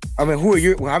 I mean,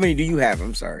 how many do you have?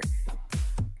 I'm sorry.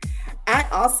 I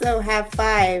also have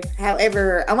 5.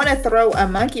 However, I want to throw a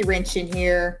monkey wrench in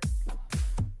here.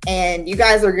 And you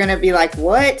guys are going to be like,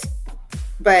 what?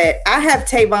 But I have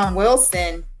Tavon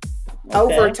Wilson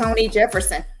over Tony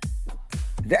Jefferson.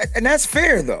 And that's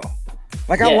fair, though.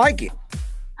 Like, I like it.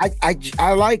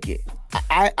 I like it.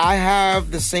 I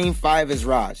have the same 5 as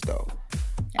Raj, though.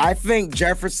 I think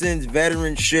Jefferson's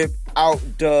veteranship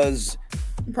outdoes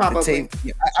probably.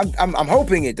 I'm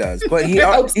hoping it does, but he's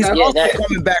also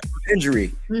coming back from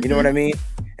injury. You know what I mean?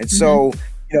 And so,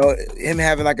 him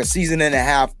having like a season and a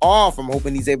half off, I'm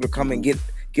hoping he's able to come and get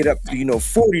up to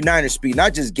 49er speed,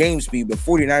 not just game speed, but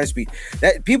 49er speed.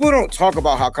 That people don't talk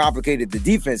about how complicated the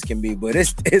defense can be, but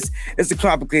it's a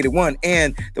complicated one.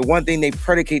 And the one thing they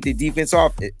predicate the defense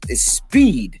off is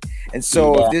speed. And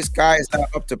so if this guy is not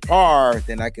up to par,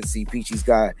 then I can see Peachy's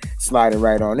guy sliding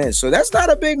right on in. So that's not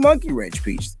a big monkey wrench,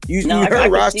 Peach. You heard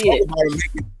Ross talk about him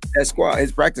making that squad,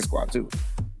 his practice squad too.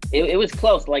 It was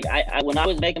close. Like when I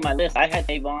was making my list, I had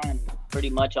Tavon pretty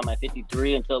much on my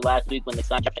 53 until last week when they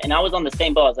signed Jefferson. And I was on the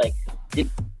same ball. I was like,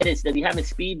 does he have his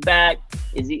speed back?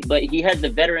 But he has the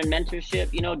veteran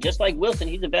mentorship, just like Wilson,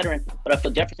 he's a veteran, but I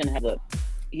feel Jefferson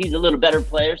he's a little better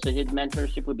player, so his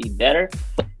mentorship would be better.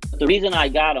 But the reason I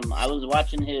got him, I was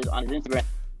watching on his Instagram.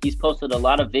 He's posted a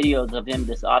lot of videos of him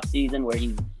this offseason where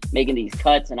he's making these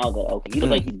cuts, and I was like, okay, he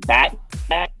looks like he's back.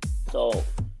 So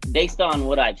based on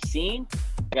what I've seen,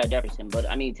 I got Jefferson. But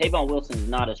I mean, Tavon Wilson is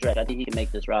not a stretch. I think he can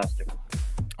make this roster.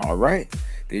 All right.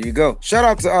 There you go. Shout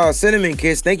out to Cinnamon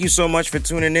Kiss. Thank you so much for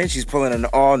tuning in. She's pulling an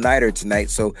all-nighter tonight,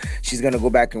 so she's going to go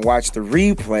back and watch the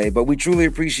replay. But we truly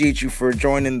appreciate you for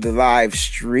joining the live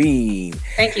stream.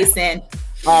 Thank you, Sin.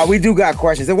 We do got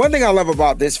questions. And one thing I love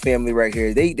about this family right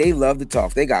here, they love to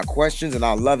talk. They got questions, and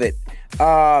I love it.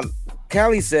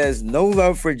 Callie says, no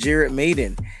love for Jared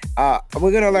Maiden.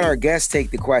 We're going to let our guests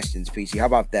take the questions, Peachy. How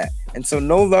about that? And so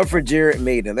no love for Jared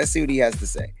Maiden. Let's see what he has to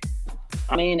say.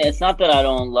 I mean, it's not that I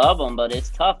don't love him, but it's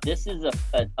tough. This is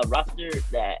a roster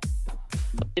that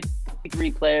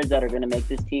 53 players that are going to make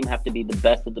this team have to be the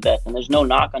best of the best. And there's no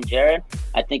knock on Jared.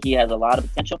 I think he has a lot of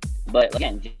potential. But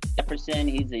again, Jefferson,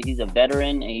 he's a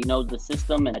veteran and he knows the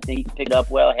system, and I think he can pick it up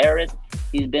well. Harris,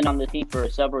 he's been on the team for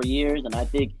several years, and I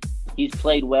think he's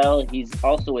played well. He's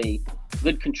also a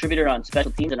good contributor on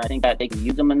special teams, and I think that they can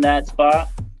use him in that spot.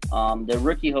 The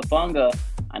rookie Hufanga,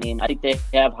 I mean, I think they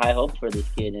have high hopes for this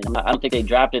kid, and I don't think they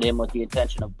drafted him with the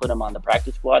intention of putting him on the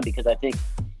practice squad, because I think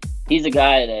he's a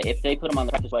guy that if they put him on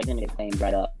the practice squad, he's going to get claimed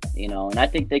right up, and I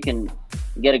think they can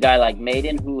get a guy like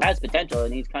Maiden who has potential,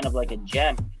 and he's kind of like a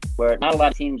gem where not a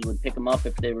lot of teams would pick him up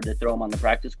if they were to throw him on the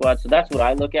practice squad. So that's what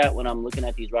I look at when I'm looking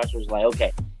at these rosters, like,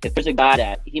 okay, if there's a guy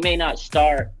that he may not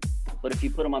start, but if you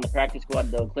put him on the practice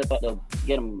squad, they'll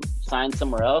get him signed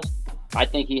somewhere else. I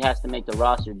think he has to make the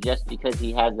roster just because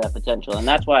he has that potential. And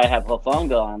that's why I have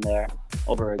Hufanga on there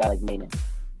over a guy like Maiden.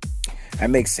 That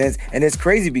makes sense. And it's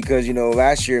crazy because,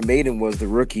 last year Maiden was the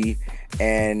rookie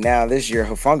and now this year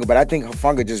Hufanga. But I think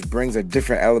Hufanga just brings a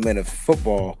different element of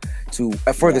football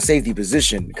for the safety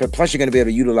position. Plus, you're going to be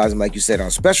able to utilize him, like you said, on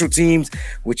special teams,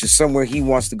 which is somewhere he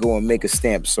wants to go and make a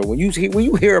stamp. So when you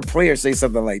hear a player say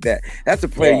something like that, that's a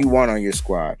player you want on your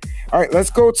squad. All right, let's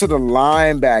go to the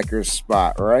linebacker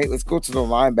spot, all right? Let's go to the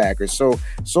linebackers.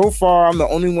 So far, I'm the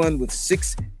only one with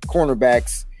 6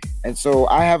 cornerbacks. And so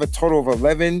I have a total of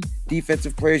 11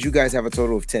 defensive players. You guys have a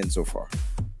total of 10 so far.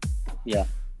 Yeah.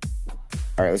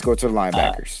 All right, let's go to the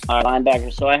linebackers. All right,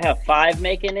 linebackers. So I have 5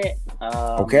 making it.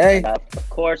 Okay. Of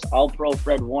course, All-Pro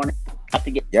Fred Warner. Have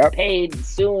to get paid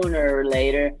sooner or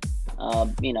later.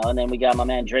 And then we got my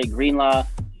man Dre Greenlaw.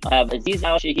 I have Azeez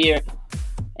Al-Shahir.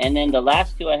 And then the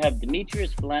last two, I have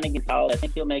Demetrius Flanagan-Powell. I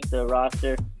think he'll make the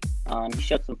roster. He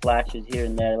showed some flashes here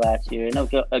and there last year.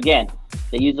 And again,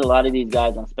 they use a lot of these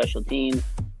guys on special teams.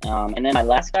 And then my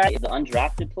last guy is the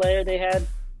undrafted player they had,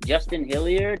 Justin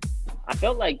Hilliard. I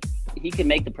felt like he could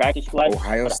make the practice squad.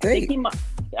 Ohio State.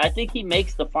 I think he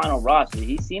makes the final roster.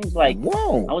 He seems like,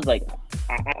 whoa. I was like,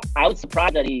 I was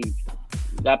surprised that he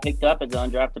got picked up as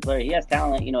an undrafted player. He has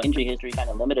talent, injury history kind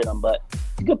of limited him, but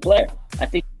he's a good player. I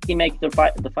think he makes the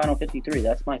final 53.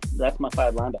 That's my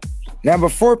 5 linebackers. Now,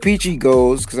 before Peachy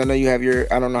goes, because I know you have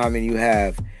I don't know how many you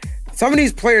have. Some of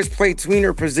these players play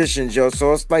tweener positions, Joe.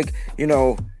 So it's like,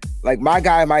 like my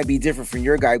guy might be different from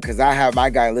your guy because I have my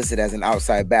guy listed as an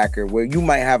outside backer, where you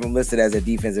might have him listed as a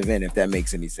defensive end, if that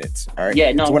makes any sense. All right.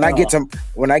 Yeah. No. So when I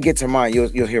get to mine, you'll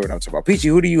hear what I'm talking about. Peachy,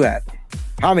 who do you have?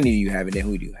 How many do you have, and then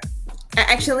who do you have? I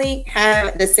actually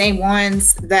have the same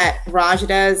ones that Raj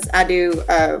does. I do.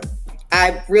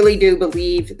 I really do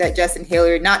believe that Justin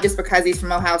Hilliard, not just because he's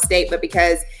from Ohio State, but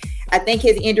because I think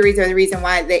his injuries are the reason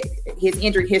why his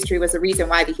injury history was the reason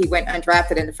why he went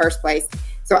undrafted in the first place.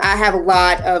 So I have a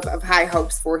lot of high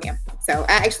hopes for him. So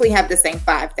I actually have the same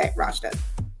 5 that Raj does.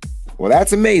 Well,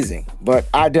 that's amazing, but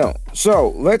I don't.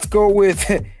 So let's go with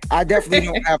I definitely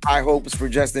don't have high hopes for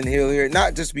Justin Hilliard,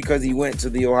 not just because he went to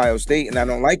the Ohio State and I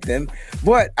don't like them,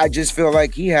 but I just feel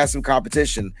like he has some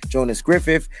competition. Jonas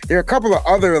Griffith. There are a couple of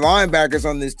other linebackers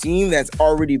on this team that's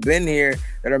already been here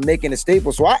that are making a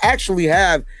staple. So I actually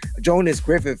have Jonas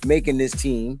Griffith making this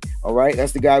team. All right.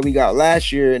 That's the guy we got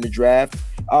last year in the draft.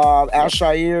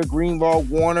 Al-Shaair, Greenlaw,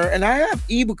 Warner, and I have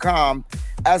Ebukam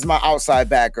as my outside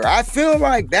backer. I feel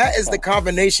like that is the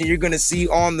combination you're going to see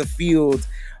on the field.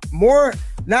 More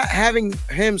not having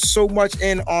him so much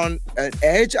in on an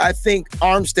edge. I think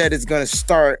Armstead is going to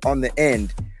start on the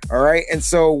end. All right. And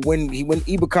so when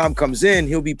Ebukam comes in,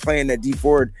 he'll be playing that D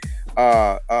forward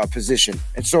position.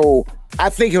 And so I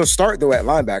think he'll start though at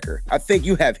linebacker. I think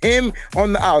you have him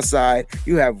on the outside,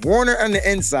 you have Warner on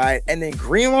the inside, and then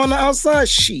Green on the outside.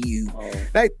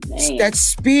 That's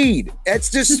speed. That's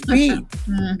just speed.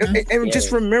 And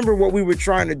just remember what we were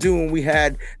trying to do when we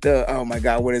had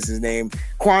what is his name?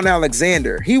 Quan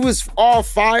Alexander. He was all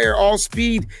fire, all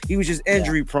speed. He was just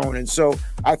injury prone. And so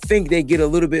I think they get a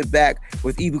little bit back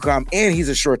with Ebukam, and he's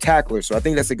a short tackler. So I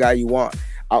think that's the guy you want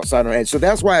outside on edge. So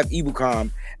that's why I have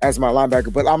Ebukam as my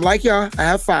linebacker. But I'm like y'all, I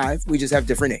have 5. We just have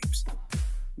different names.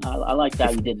 I like how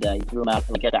you did that. You threw him out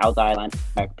at the outside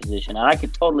linebacker position. And I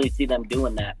could totally see them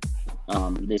doing that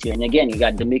this year. And again, you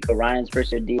got D'Amico Ryan's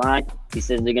first year D-line. He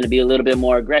says they're going to be a little bit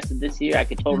more aggressive this year. I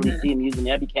could totally see him using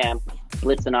the Ebukam,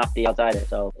 blitzing off the outsider.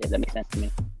 So that makes sense to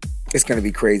me. It's going to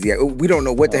be crazy. We don't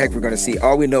know what the heck we're going to see.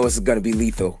 All we know is it's going to be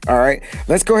lethal. All right.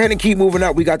 Let's go ahead and keep moving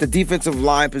up. We got the defensive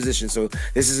line position. So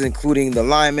this is including the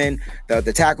linemen,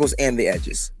 the tackles, and the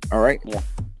edges. All right. Yeah.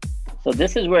 So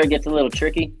this is where it gets a little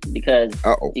tricky because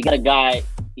you got a guy,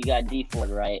 you got D Ford,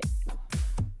 right?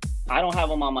 I don't have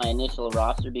him on my initial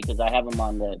roster because I have him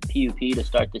on the PUP to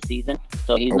start the season.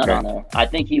 So he's not on there. I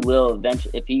think he will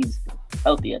eventually, if he's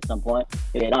healthy at some point.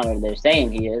 They're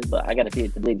saying he is, but I got to see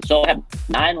it to believe it. So I have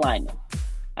 9 linemen.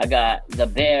 I got the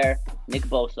Bear, Nick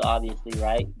Bosa, obviously,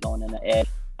 right, going in the edge.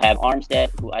 I have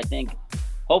Armstead, who I think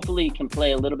hopefully can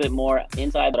play a little bit more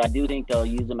inside, but I do think they'll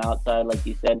use him outside, like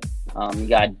you said. You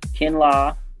got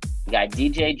Kinlaw, you got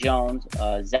DJ Jones,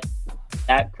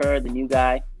 Zach Kerr, the new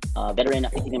guy, veteran. I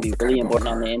think he's going to be really important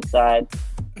on the inside.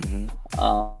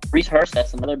 Reese Hurst,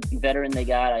 that's another veteran they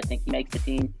got. I think he makes the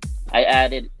team. I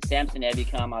added Samson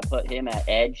Ebukam. I put him at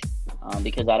edge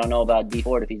because I don't know about D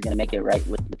Ford if he's going to make it right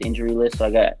with the injury list. So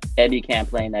I got Ebukam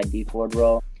playing that D Ford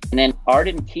role. And then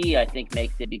Arden Key, I think,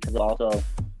 makes it because also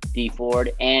D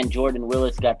Ford and Jordan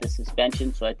Willis got the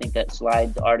suspension. So I think that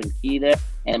slides Arden Key there.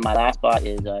 And my last spot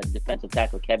is defensive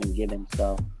tackle Kevin Gibbons.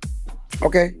 So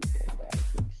okay.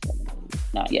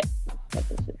 Not yet.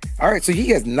 All right. So he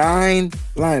has 9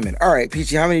 linemen. All right,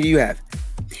 Peachy, how many do you have?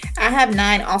 I have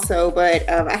 9 also, but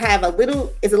I have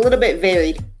it's a little bit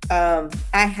varied. I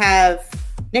have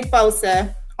Nick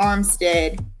Bosa,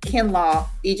 Armstead, Kinlaw,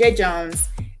 DJ Jones,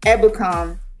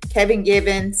 Ebukam, Kevin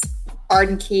Gibbons,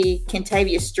 Arden Key,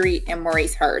 Kentavious Street, and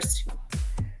Maurice Hurst.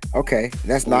 Okay,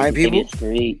 that's 9 people.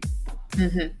 Street.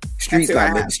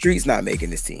 Street's not making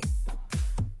this team.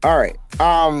 All right.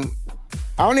 I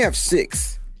only have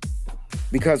 6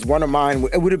 because one of mine,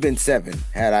 it would have been 7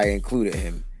 had I included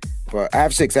him. But I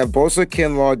have 6. I have Bosa,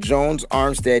 Kinlaw, Jones,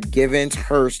 Armstead, Givens,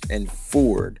 Hurst, and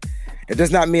Ford. It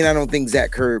does not mean I don't think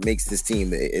Zach Kerr makes this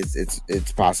team.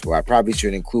 It's possible. I probably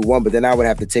should include one, but then I would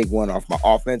have to take one off my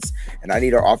offense, and I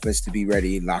need our offense to be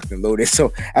ready, locked and loaded.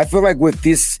 So I feel like with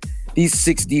these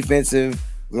 6 defensive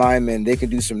linemen, they can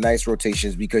do some nice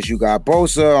rotations because you got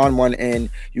Bosa on one end,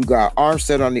 you got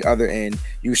Armstead on the other end,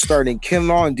 you're starting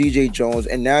Kinlaw and DJ Jones,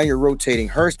 and now you're rotating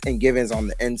Hurst and Givens on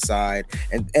the inside,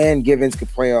 and Givens can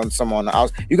play on some on the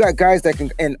outside. You got guys that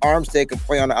can, and Armstead can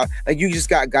play on the out. Like, you just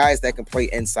got guys that can play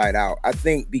inside out. I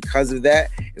think because of that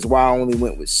is why I only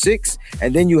went with 6,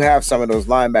 and then you have some of those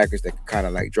linebackers that can kind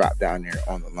of like drop down there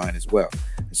on the line as well.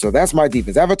 So that's my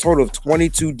defense. I have a total of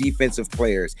 22 defensive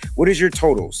players. What is your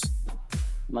totals?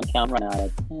 My count right now.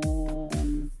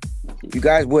 10, you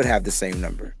guys would have the same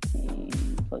number.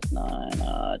 15 plus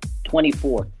 9,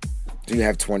 24. So you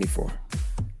have 24.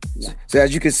 Yeah. So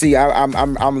as you can see,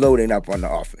 I'm loading up on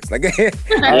the offense. Like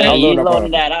I'm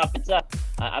loading that offense up.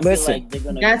 I feel Listen, like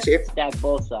they're gonna stack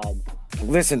both sides.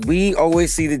 Listen, we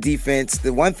always see the defense.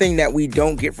 The one thing that we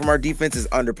don't get from our defense is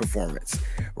underperformance,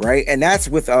 right? And that's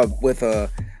with a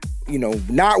you know,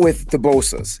 not with the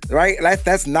Bosas, right?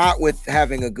 That's not with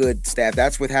having a good staff.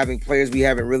 That's with having players we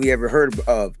haven't really ever heard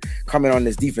of coming on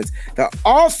this defense. The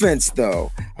offense,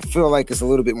 though, I feel like it's a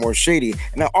little bit more shady.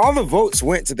 Now, all the votes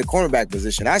went to the cornerback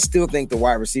position. I still think the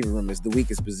wide receiver room is the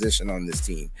weakest position on this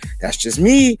team. That's just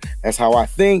me. That's how I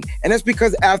think. And that's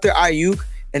because after Ayuk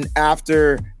and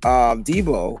after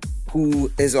Debo,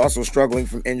 who is also struggling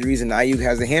from injuries, and Ayuk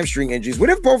has the hamstring injuries. What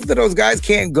if both of those guys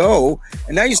can't go?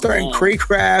 And now you're starting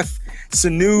Craycraft,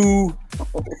 Sanu.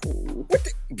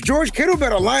 George Kittle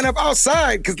better line up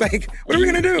outside, because, like, what are we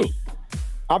going to do?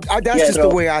 That's just the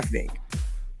way I think.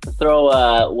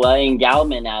 Throw Wayne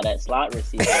Gallman out at slot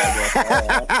receiver,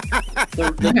 I guess.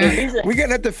 We're going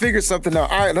to have to figure something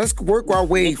out. All right, let's work our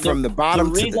way from the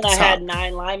bottom to the top. The reason I had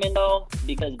 9 linemen, though,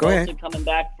 because both are coming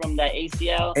back from that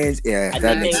ACL. And, yeah, I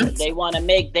think they want to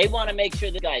make sure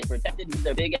this guy is protected. He's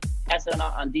a big asset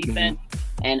on defense. Mm-hmm.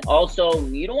 And also,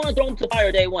 you don't want to throw him to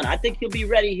fire day one. I think he'll be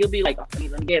ready. He'll be like, let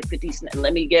me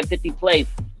get 50 plays.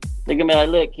 They're going to be like,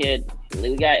 look, kid,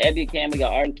 we got Ebukam, we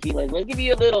got Arden Key. Let's give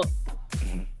you a little...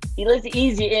 Let's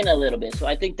ease you in a little bit. So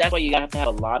I think that's why you have to have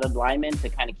a lot of linemen to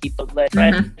kind of keep those legs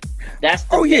fresh. Mm-hmm. That's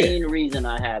the main reason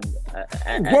I have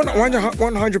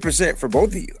 100% for both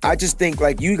of you. I just think,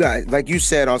 like you guys, like you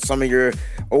said on some of your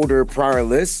older prior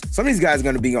lists, some of these guys are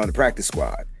going to be on the practice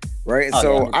squad, right?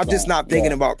 I'm just not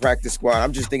thinking about practice squad.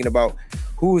 I'm just thinking about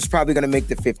who's probably going to make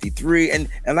the 53. And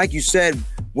like you said,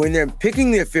 when they're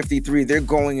picking their 53, they're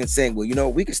going and saying, well, you know,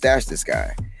 we can stash this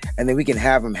guy. And then we can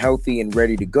have him healthy and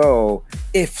ready to go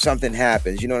if something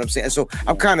happens. You know what I'm saying? So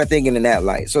I'm kind of thinking in that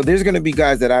light. So there's going to be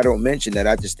guys that I don't mention that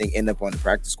I just think end up on the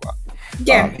practice squad.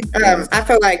 Yeah. I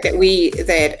feel like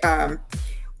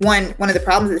one of the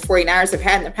problems that the 49ers have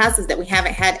had in the past is that we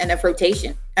haven't had enough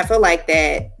rotation. I feel like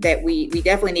that we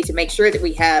definitely need to make sure that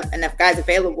we have enough guys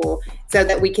available so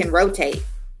that we can rotate,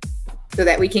 so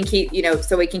that we can keep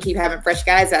having fresh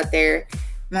guys out there.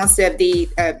 Most of the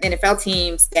NFL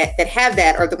teams that have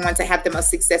that are the ones that have the most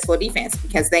successful defense,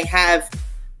 because they have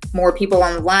more people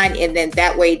on the line, and then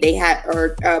that way they have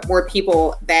more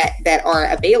people that are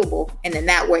available, and then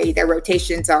that way their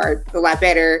rotations are a lot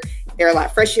better. They're a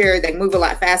lot fresher. They move a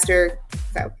lot faster.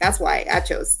 So that's why I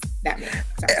chose that one.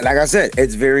 So. Like I said,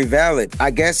 it's very valid.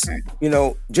 I guess, you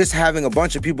know, just having a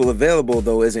bunch of people available,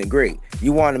 though, isn't great.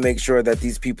 You want to make sure that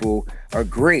these people are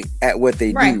great at what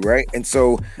they do, right? And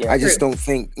so I just don't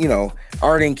think, you know,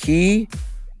 Arden Key,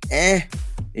 I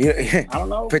don't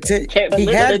know. This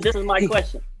is my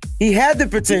question. He had the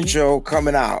potential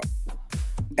coming out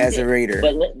as a Raider.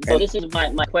 But this is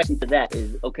my question to that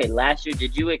is, okay, last year,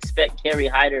 did you expect Kerry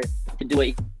Hyder to do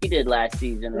what he did last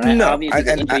season, right? No. Obviously,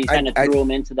 the injuries kind of threw him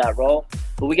into that role.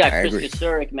 But we got Chris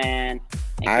Kasurik, man.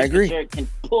 And I agree. Kasurik can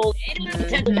pull any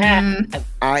potential half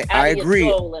I agree.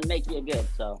 Your soul and make you good.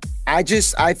 So I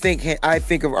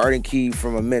think of Arden Key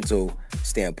from a mental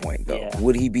standpoint, though. Yeah.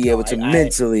 Would he be able to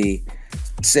mentally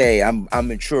say I'm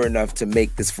mature enough to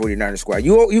make this 49er squad?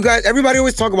 You guys, everybody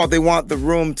always talk about they want the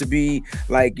room to be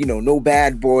like, you know, no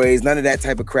bad boys, none of that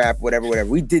type of crap, whatever.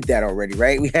 We did that already,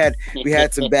 right? We had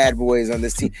some bad boys on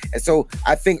this team, and so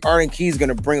I think Arden Key is going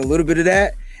to bring a little bit of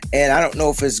that. And I don't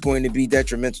know if it's going to be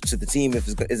detrimental to the team. Is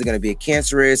it going to be a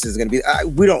cancerous? Is it going to be?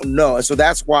 We don't know. And so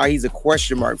that's why he's a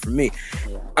question mark for me.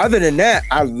 Yeah. Other than that,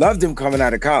 I loved him coming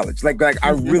out of college. Like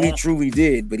I really, truly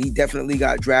did. But he definitely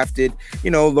got drafted, you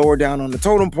know, lower down on the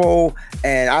totem pole.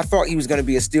 And I thought he was going to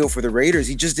be a steal for the Raiders.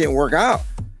 He just didn't work out,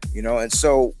 you know. And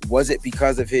so was it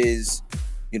because of his,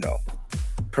 you know,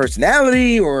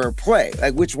 personality or play?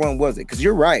 Like, which one was it? Because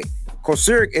you're right.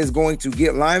 Kasurik is going to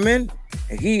get linemen,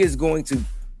 and he is going to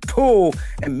pull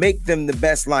and make them the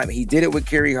best lineman. He did it with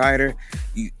Kerry Hyder.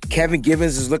 Kevin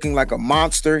Givens is looking like a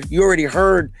monster. You already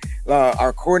heard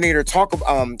our coordinator talk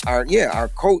about our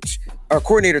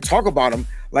coordinator talk about him.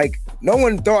 Like, no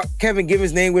one thought Kevin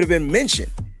Givens' name would have been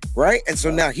mentioned. Right? And so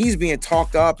now he's being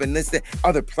talked up, and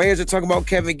other players are talking about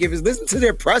Kevin Givens. Listen to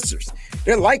their pressers.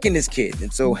 They're liking this kid.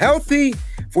 And so healthy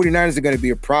 49ers are going to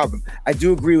be a problem. I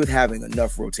do agree with having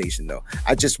enough rotation, though.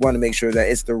 I just want to make sure that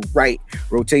it's the right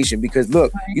rotation because,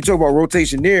 look, you talk about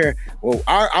rotation there. Well,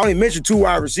 I only mentioned 2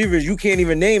 wide receivers. You can't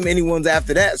even name anyone's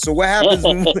after that. So what happens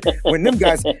when them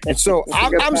guys – and so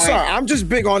I'm sorry. I'm just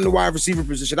big on the wide receiver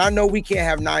position. I know we can't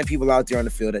have 9 people out there on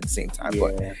the field at the same time.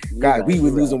 But, God, we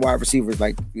were losing wide receivers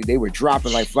like – they were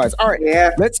dropping like flies. All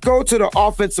right, let's go to the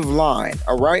offensive line.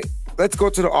 All right, let's go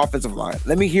to the offensive line.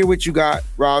 Let me hear what you got,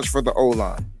 Raj, for the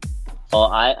O-line. Oh,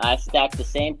 I stacked the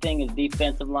same thing as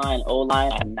defensive line,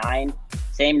 O-line. I have 9.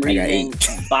 Same reason.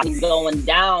 Body's going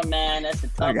down, man. That's a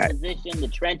tough position. The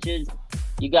trenches.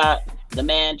 You got the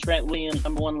man, Trent Williams,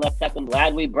 number 1 left tackle. I'm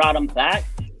glad we brought him back.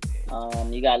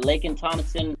 You got Laken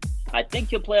Tomlinson. I think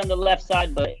he'll play on the left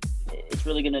side, but it's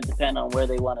really going to depend on where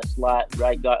they want to slot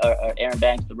right guard or Aaron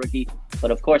Banks, the rookie.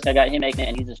 But of course, I got him making it,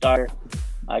 and he's a starter.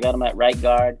 I got him at right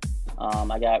guard.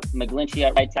 I got McGlinchey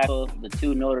at right tackle, the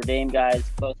 2 Notre Dame guys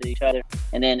close to each other.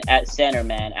 And then at center,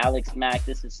 man, Alex Mack.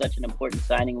 This is such an important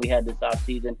signing we had this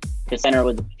offseason because center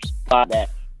was a spot that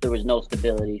there was no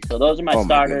stability. So those are my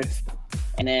starters.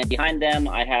 And then behind them,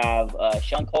 I have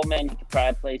Sean Coleman. He could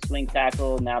probably play swing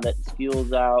tackle now that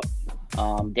Spule's out.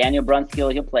 Daniel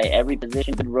Brunskill, he'll play every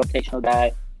position, good rotational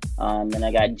guy. Then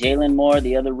I got Jalen Moore,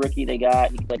 the other rookie they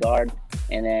got. He can play guard.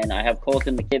 And then I have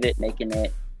Colton McKivett making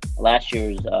it, last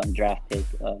year's draft pick,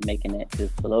 making it.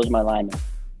 So those are my linemen.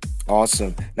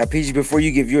 Awesome. Now, PG, before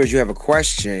you give yours, you have a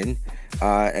question,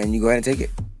 and you go ahead and take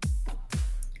it.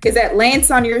 Is that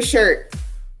Lance on your shirt?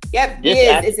 Yep,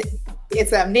 it is.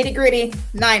 It's a Nitty Gritty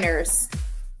Niners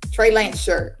Trey Lance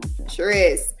shirt. Sure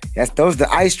is. Those the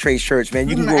Ice Tray shirts, man.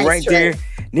 You can go right there,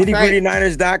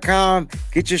 nittygrittyniners.com.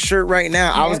 Get your shirt right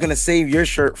now. I was going to save your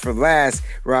shirt for last,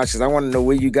 Raj, because I want to know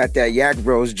where you got that Yak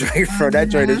Bros joint from. That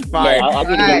joint is fire. Yeah, I'll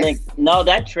give you the link. No,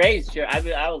 that Trey shirt,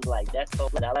 I was like, that's so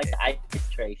good. I like the Ice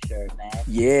Tray shirt, man.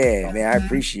 Yeah, man, I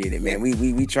appreciate it, man.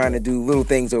 We trying to do little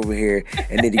things over here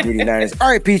at Nitty Gritty Niners. All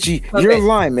right, Peachy, you're a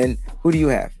lineman. Who do you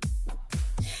have?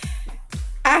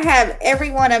 I have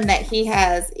every one of them that he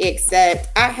has, except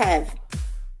I have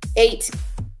 8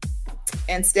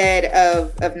 instead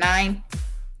of 9.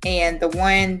 And the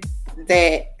one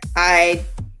that I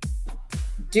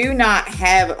do not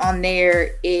have on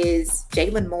there is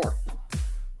Jalen Moore.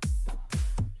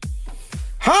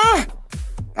 Huh?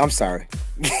 I'm sorry.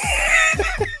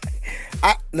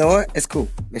 No, what? It's cool.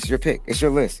 It's your pick. It's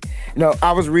your list. No,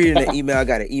 I was reading an email. I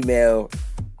got an email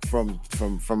from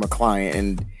a client,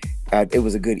 and it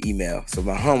was a good email. So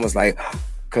my hum was like,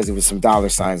 because it was some dollar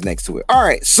signs next to it. All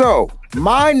right, so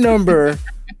my number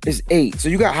is 8. So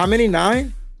you got how many?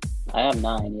 9? I have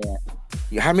 9,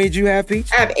 yeah. How many did you have,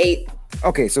 Peach? I have 8.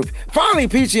 Okay, so finally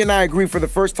Peachy and I agree for the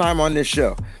first time on this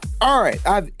show. All right,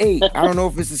 I have 8. I don't know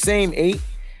if it's the same 8.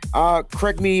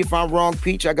 Correct me if I'm wrong,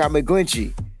 Peach. I got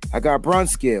McGlinchey. I got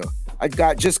Brunskill. I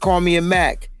got Just Call Me a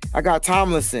Mac. I got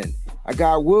Tomlinson. I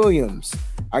got Williams.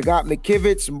 I got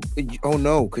McKivitz. Oh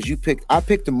no, because I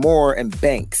picked Moore and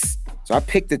Banks. So I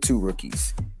picked the 2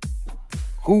 rookies.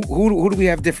 Who do we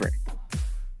have different?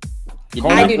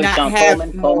 I do not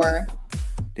have Moore.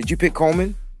 Did you pick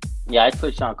Coleman? Yeah, I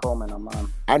put Sean Coleman on mine.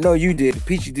 I know you did.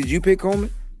 Peachy, did you pick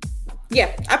Coleman?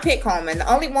 Yeah, I picked Coleman.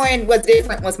 The only one was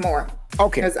different was Moore.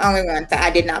 Okay. It was the only one that I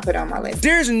did not put on my list.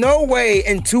 There's no way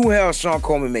in 2 hell Sean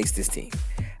Coleman makes this team.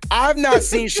 I've not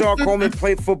seen Sean Coleman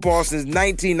play football since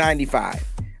 1995.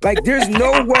 Like, there's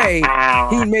no way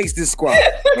he makes this squad.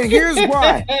 And here's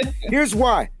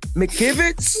why.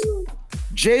 McKivitz,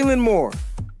 Jalen Moore.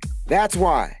 That's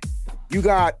why. You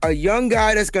got a young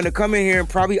guy that's going to come in here and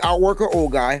probably outwork an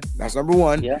old guy. That's number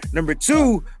 1. Yeah. Number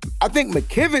 2, I think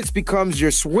McKivitz becomes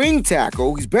your swing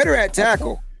tackle. He's better at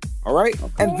tackle. All right.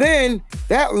 Okay. And then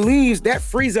that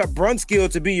frees up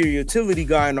Brunskill to be your utility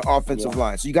guy in the offensive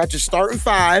line. So you got your starting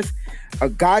 5, a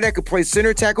guy that could play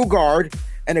center tackle guard,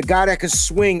 and a guy that can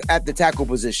swing at the tackle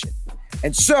position.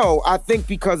 And so I think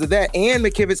because of that, and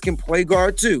McKivitz can play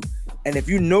guard too. And if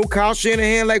you know Kyle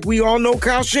Shanahan like we all know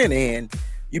Kyle Shanahan,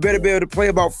 you better be able to play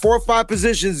about 4 or 5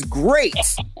 positions great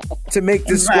to make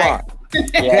this squad.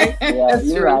 Okay? Yeah,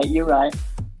 you're right.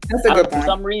 That's a good point. For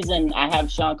some reason, I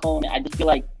have Sean Coleman. I just feel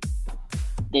like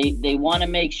they want to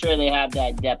make sure they have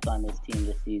that depth on this team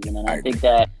this season. And I think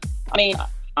that, I mean,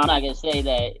 I'm not going to say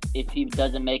that if he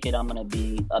doesn't make it, I'm going to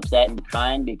be upset and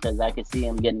crying because I could see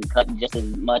him getting cut just as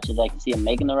much as I can see him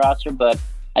making the roster. But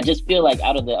I just feel like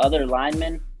out of the other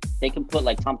linemen, they can put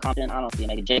like Tom Compton, I don't see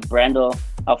maybe Jake Brendel,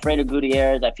 Alfredo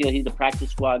Gutierrez. I feel he's the practice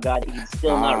squad guy. He's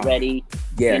still not ready.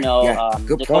 Yeah, you know,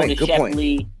 good Dakota point. Good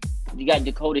Shepley. point. You got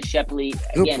Dakota Shepley,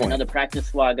 Good again, point. another practice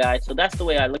squad guy. So that's the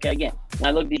way I look at it. Again, when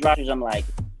I look at these rosters, I'm like,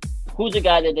 who's the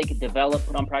guy that they could develop,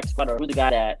 put on practice squad, or who's the guy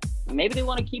that maybe they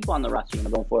want to keep on the roster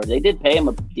going forward? They did pay him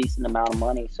a decent amount of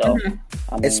money. So,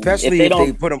 I mean, Especially if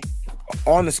they put him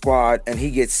on the squad and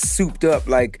he gets souped up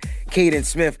like Caden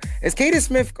Smith. Is Caden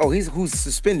Smith? Oh, who's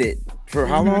suspended for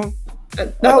how long?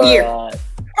 The whole year.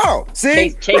 Oh,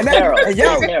 see, Chase Harrell. Chase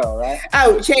Harrell, right?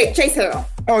 Oh, Chase Harrell.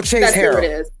 Oh, Chase That's Harrell. who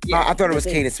it is. Yeah. I thought it was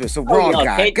Caden Smith. So wrong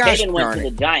guy. Gosh Caden went darn to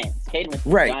it. the Giants. Caden went to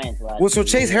Right. the Giants last Well, so year.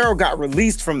 Chase Harrell got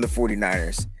released from the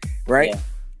 49ers, right? Yeah.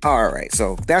 All right,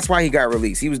 so that's why he got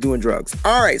released. He was doing drugs.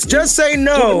 All right, just say Keep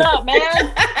no. it up,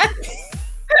 man.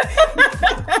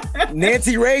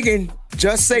 Nancy Reagan,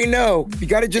 just say no. You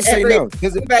got to just say no.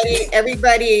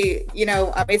 Everybody, you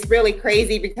know, it's really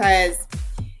crazy because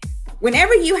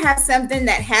whenever you have something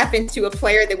that happened to a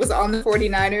player that was on the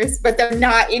 49ers, but they're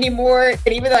not anymore,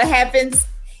 and even though it happens,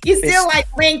 you still like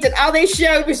linked, and all they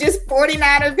showed was just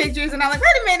 49er pictures, and I'm like,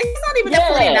 wait a minute, he's not even a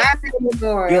 49er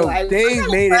anymore. Yo, like, they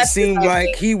made it seem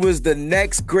like he was the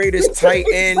next greatest tight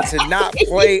end to not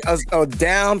play a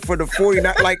down for the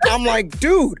 49. Like, I'm like,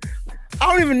 dude,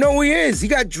 I don't even know who he is. He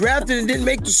got drafted and didn't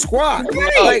make the squad.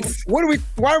 Right. Like,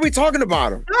 why are we talking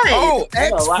about him? Right. Oh,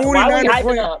 ex-49er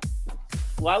player.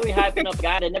 Why are we hyping up a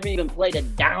guy that never even played a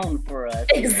down for us?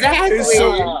 Exactly.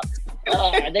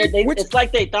 It's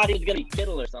like they thought he was going to be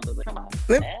Kittle or something. Like, come on,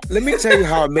 let me tell you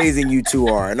how amazing you two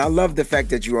are. And I love the fact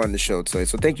that you're on the show today.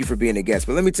 So thank you for being a guest.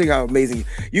 But let me tell you how amazing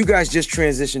you guys just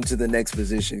transitioned to the next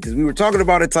position. Because we were talking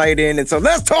about a tight end. And so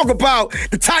let's talk about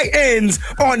the tight ends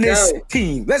on this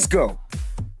team. Let's go.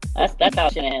 That's how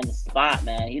Shanahan's spot,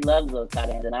 man. He loves those tight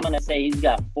ends. And I'm going to say he's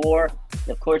got 4.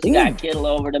 Of course, you got Kittle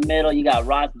over the middle. You got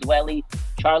Ross Dwelly,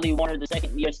 Charlie Warner, the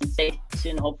second-year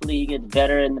sensation. Hopefully he gets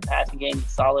better in the passing game,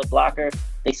 solid blocker.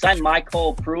 They signed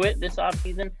Michael Pruitt this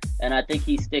offseason, and I think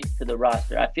he sticks to the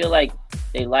roster. I feel like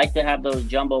they like to have those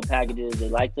jumbo packages. They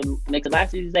like to mix.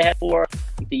 Last season they had 4.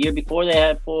 The year before they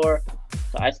had 4.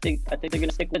 So I think they're going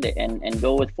to stick with it and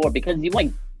go with 4 because you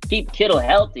want to keep Kittle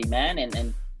healthy, man.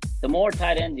 And the more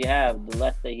tight ends you have, the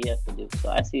less that he has to do. So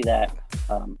I see that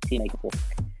team making 4.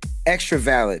 Extra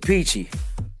valid. Peachy.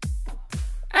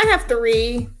 I have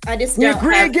 3. I just We don't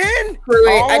agree have again?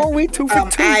 Pruitt. We 2 for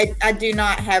 2. I do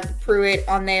not have Pruitt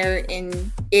on there,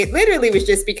 and it literally was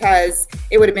just because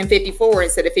it would have been 54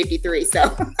 instead of 53.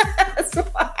 So, so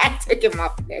I took him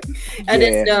off there.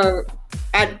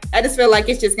 I just feel like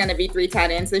it's just going to be 3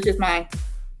 tight ends. It's just my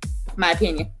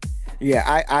opinion.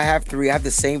 Yeah, I have 3. I have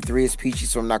the same 3 as Peachy,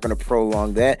 so I'm not going to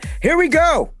prolong that. Here we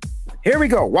go.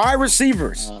 Wide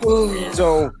receivers.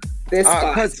 So,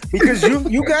 because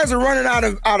you guys are running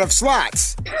out of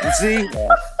slots. You see,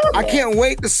 I can't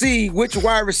wait to see which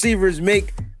wide receivers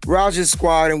make Raj's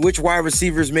squad and which wide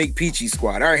receivers make Peachy's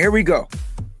squad. All right, here we go.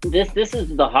 This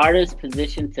is the hardest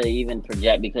position to even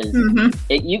project because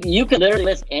you can literally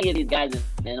list any of these guys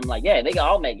and I'm like, yeah, they can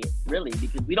all make it, really,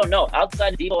 because we don't know.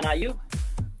 Outside of Debo and Ayuk,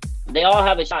 they all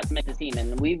have a shot to make this team,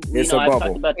 and I've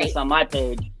talked about this on my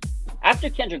page.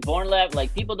 After Kendrick Bourne left,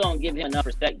 like, people don't give him enough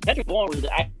respect. Kendrick Bourne was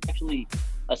actually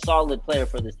a solid player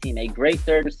for this team, a great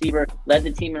third receiver, led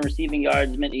the team in receiving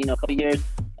yards, a couple years,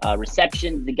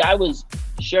 receptions. The guy was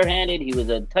sure-handed. He was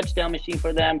a touchdown machine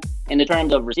for them in the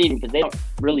terms of receiving because they don't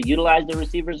really utilize their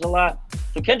receivers a lot.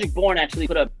 So Kendrick Bourne actually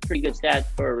put up pretty good stats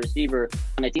for a receiver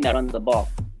on a team that runs the ball.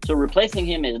 So replacing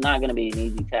him is not going to be an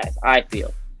easy task, I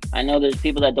feel. I know there's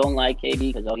people that don't like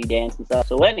KB because he danced and stuff.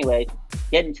 So anyway,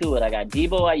 getting to it, I got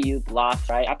Debo, Ayuk, Locke,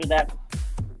 right? After that,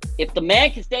 if the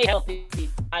man can stay healthy,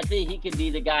 I think he can be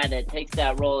the guy that takes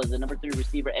that role as the number 3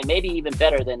 receiver, and maybe even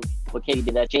better than what KD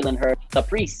did. That Jalen Hurts, the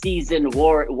preseason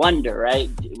wonder, right?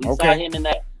 We saw him in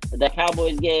that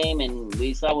Cowboys game, and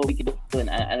we saw what we could do, and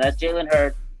that's Jalen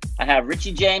Hurts. I have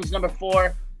Richie James, number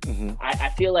 4. I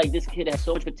feel like this kid has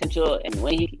so much potential, and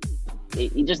when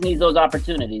he just needs those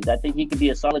opportunities. I think he could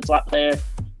be a solid slot player.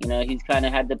 You know, he's kind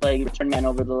of had to play return man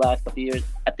over the last couple of years.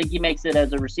 I think he makes it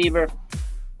as a receiver.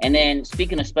 And then,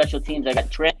 speaking of special teams, I got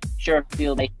Trent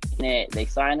Sherfield making it. They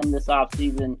signed him this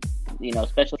offseason. You know,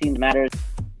 special teams matters.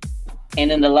 And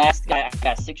then the last guy, I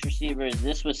got 6 receivers.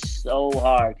 This was so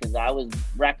hard because I was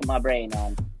racking my brain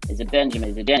on, is it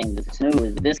Benjamin? Is it Jennings? Is it Sanu?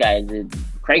 Is it this guy? Is it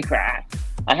Cray Crack?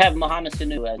 I have Mohamed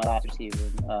Sanu as my last receiver,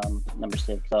 number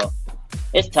 6. So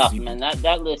it's tough, man.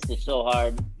 That list is so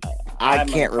hard. I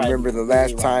can't remember the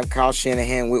last time Kyle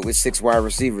Shanahan went with 6 wide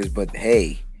receivers, but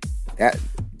hey,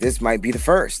 this might be the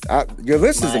first. Your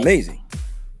list is amazing.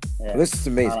 Yeah. Your list is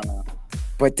amazing. I don't know.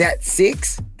 But that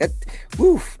 6,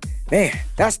 woof. Man,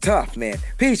 that's tough, man.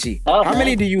 Peachy, Oh, how man.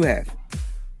 many do you have?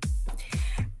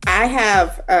 I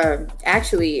have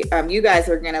actually. You guys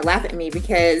are gonna laugh at me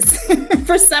because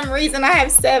for some reason I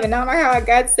have 7. I don't know how I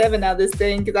got 7 out of this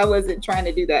thing because I wasn't trying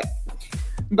to do that.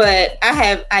 But I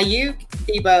have Ayuk,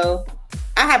 Debo.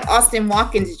 I have Austin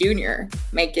Watkins Jr.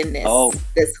 making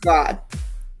this squad.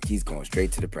 He's going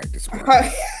straight to the practice squad.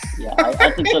 Yeah,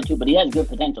 I think so too. But he has good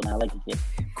potential, man. I like the kid.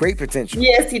 Great potential.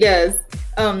 Yes, he does.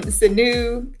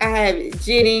 Sanu, I have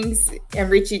Jennings and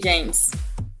Richie James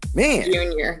Man,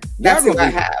 Jr. That's who I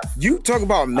have. You talk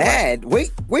about mad.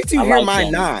 Wait till you I hear like my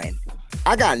James. 9.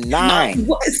 I got 9.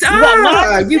 What?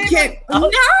 got 9? You can't. Oh.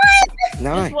 9. That's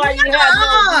 9. why you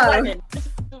have no. This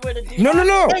is where the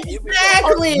No.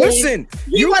 Exactly. Listen,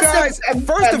 you guys.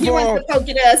 First of he all, wants to poke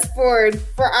at us for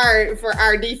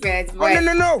our defense. But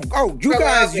no. Oh, you For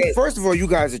guys. love it. First of all, you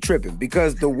guys are tripping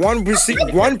because the one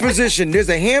position, there's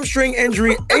a hamstring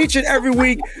injury each and every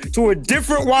week to a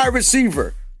different wide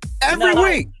receiver. Every No.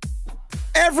 week.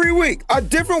 Every week, a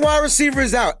different wide receiver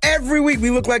is out. Every week, we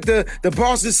look like the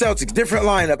Boston Celtics, different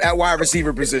lineup at wide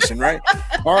receiver position, right?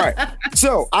 All right.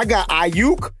 So I got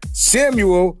Ayuk,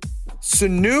 Samuel,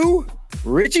 Sanu,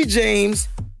 Richie James,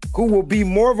 who will be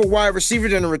more of a wide receiver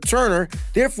than a returner.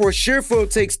 Therefore,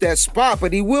 Sherfield takes that spot,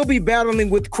 but he will be battling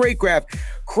with Craycraft.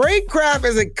 Craycraft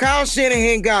is a Kyle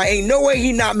Shanahan guy. Ain't no way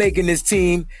he not making this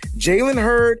team. Jalen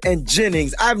Hurd and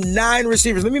Jennings. I have 9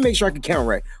 receivers. Let me make sure I can count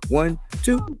right. 1,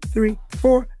 2, 3,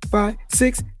 4, 5,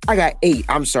 6. I got 8.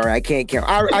 I'm sorry, I can't count.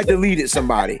 I deleted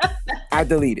somebody. I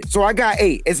deleted. So I got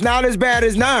 8. It's not as bad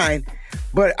as 9,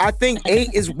 but I think 8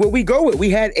 is what we go with. We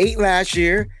had 8 last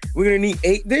year. We're going to need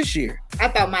 8 this year. I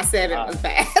thought my 7 was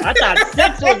bad. I thought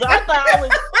 6 was. I thought I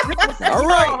was. All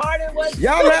right. How hard it was.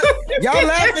 Y'all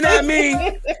laughing at me.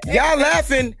 Y'all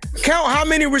laughing. Count how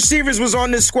many receivers was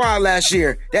on this squad last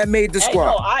year that made the Hey,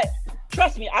 squad. no,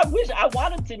 trust me. I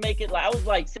wanted to make it like I was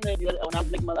like sitting there when I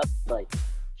was making my life like,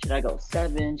 should I go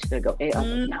 7? Should I go 8? I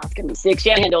was like, no, it's gonna be 6.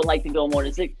 Shanahan don't like to go more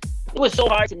than 6. It was so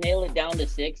hard to nail it down to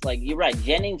 6. Like you're right,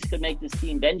 Jennings could make this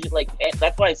team. Benji, like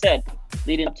that's why I said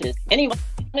leading up to this, any one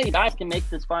of you guys can make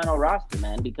this final roster,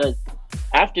 man. Because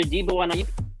after Debo and Ayuk,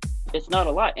 it's not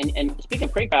a lot. And speaking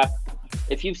of Craycraft,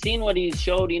 if you've seen what he's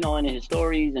showed, in his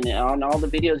stories and on all the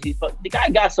videos he's put, the guy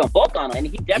got some bulk on him, and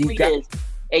he definitely is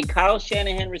a Kyle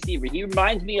Shanahan receiver. He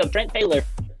reminds me of Trent Taylor,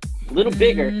 a little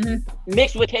bigger,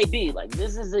 mixed with KB. Like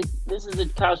this is a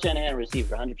Kyle Shanahan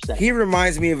receiver, 100%. He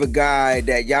reminds me of a guy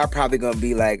that y'all probably gonna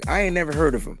be like, I ain't never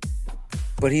heard of him,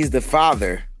 but he's the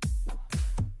father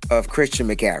of Christian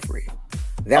McCaffrey.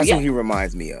 That's who he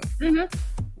reminds me of.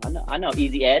 I know,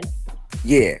 Easy Ed.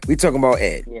 Yeah, we talking about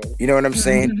Ed. Yeah. You know what I'm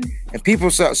saying? And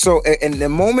people so and the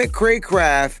moment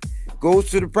Craycraft goes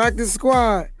to the practice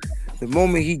squad, the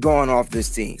moment he gone off this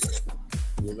team.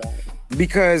 You're right.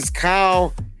 Because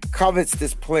Kyle covets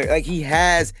this player. Like he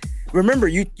has. Remember,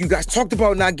 you guys talked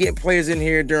about not getting players in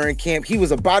here during camp. He was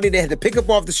a body that had to pick up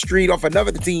off the street off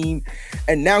another team,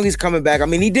 and now he's coming back. I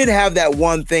mean, he did have that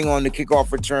one thing on the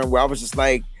kickoff return where I was just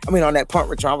like, on that punt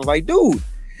return, I was like, dude,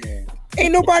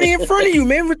 ain't nobody in front of you,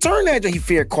 man. Return that.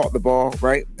 He caught the ball,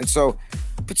 right? And so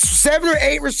 7 or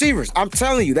 8 receivers. I'm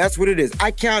telling you, that's what it is.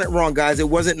 I counted wrong, guys. It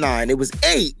wasn't 9. It was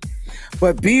 8.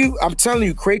 But I'm telling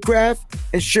you, Craycraft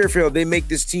and Sherfield, they make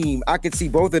this team. I can see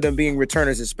both of them being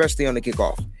returners, especially on the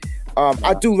kickoff.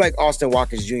 I do like Austin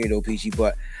Watkins Jr. though, Peachy,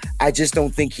 but I just don't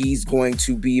think he's going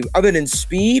to be, other than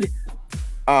speed,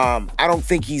 I don't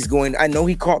think he's going, I know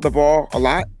he caught the ball a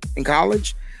lot in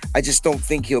college. I just don't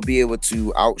think he'll be able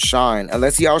to outshine,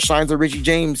 unless he outshines the Richie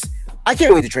James. I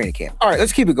can't wait to training camp. All right,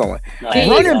 let's keep it going.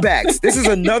 Running backs. This is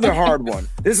another hard one.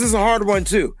 This is a hard one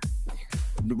too.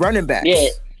 Running backs. Yeah.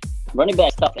 Running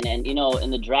back stuff, and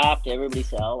in the draft, everybody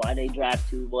said, "Oh, why they draft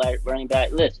 2 running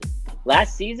back?" Listen,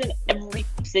 last season, every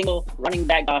single running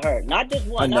back got hurt. Not just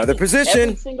one. Another position.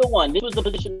 Every single one. This was the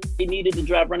position they needed to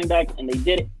draft running back, and they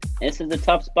did it. And this is a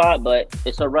tough spot, but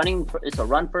it's a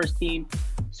run first team.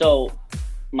 So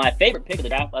my favorite pick of the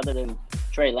draft, other than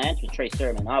Trey Lance, was Trey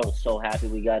Sermon. I was so happy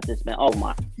we got this man. Oh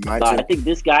my God! I think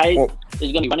this guy is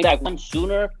going to be running back one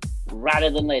sooner rather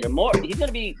than later. He's going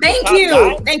to be.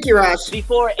 Thank you, Raj.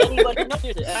 Before anybody. No,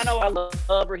 seriously. I know I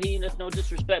love Raheem. There's no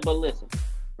disrespect, but listen,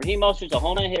 Raheem Mostert's a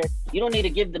home run hitter. You don't need to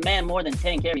give the man more than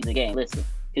 10 carries a game. Listen,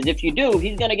 because if you do,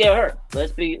 he's going to get hurt.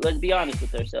 Let's be honest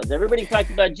with ourselves. Everybody talks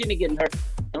about Jimmy getting hurt.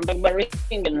 I'm talking about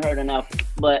Raheem getting hurt enough.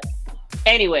 But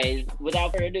anyways,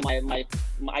 without further ado,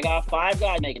 I got 5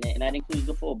 guys making it, and that includes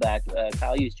the fullback,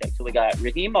 Kyle Juszczyk. So we got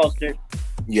Raheem Mostert,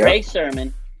 Trey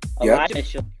Sermon, Elijah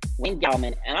Mitchell, Wayne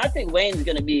Gallman, and I think Wayne's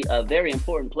going to be a very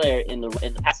important player in the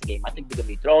passing game. I think they're going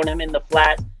to be throwing him in the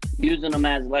flats, using him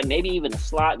as maybe even a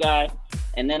slot guy.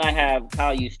 And then I have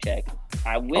Kyle Juszczyk.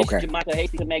 I wish Michael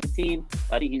Hasty could make a team.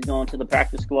 I think he's going to the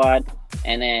practice squad.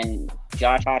 And then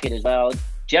Josh Hockett as well.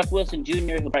 Jeff Wilson Jr.,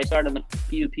 who'll probably start on the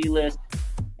PUP list.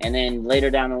 And then later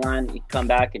down the line, he come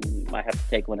back and you might have to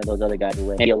take one of those other guys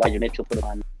away. Maybe Elijah Mitchell put him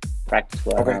on practice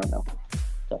squad. I don't know.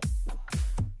 So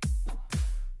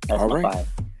that's my 5.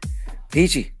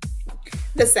 Peachy.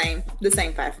 The same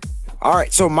 5. All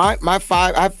right, so my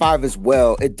 5, I have 5 as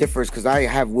well. It differs because I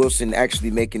have Wilson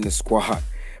actually making the squad.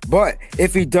 But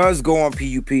if he does go on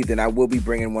PUP, then I will be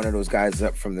bringing one of those guys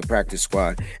up from the practice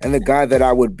squad. And the guy that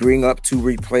I would bring up to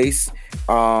replace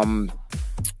Jeff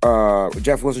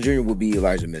Wilson Jr. will be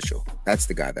Elijah Mitchell. That's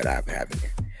the guy that I have in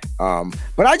here.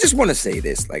 But I just want to say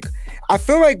this. Like, I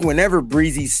feel like whenever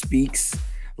Breezy speaks,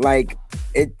 like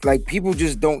people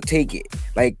just don't take it.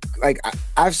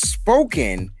 I've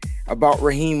spoken about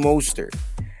Raheem Mostert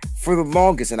for the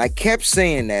longest, and I kept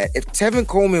saying that if Tevin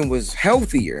Coleman was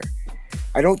healthier,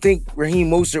 I don't think Raheem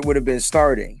Mostert would have been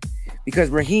starting, because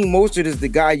Raheem Mostert is the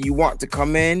guy you want to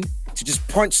come in to just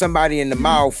punch somebody in the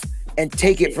mouth and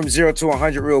take it from 0 to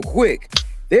 100 real quick.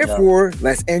 Therefore,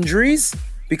 less injuries,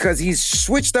 because he's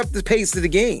switched up the pace of the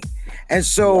game. And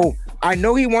so I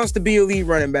know he wants to be a lead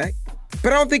running back,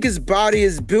 but I don't think his body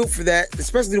is built for that,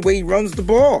 especially the way he runs the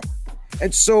ball.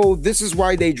 And so this is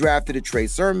why they drafted a Trey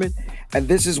Sermon. And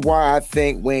this is why I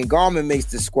think Wayne Gallman makes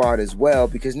the squad as well,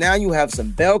 because now you have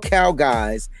some bell cow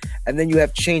guys, and then you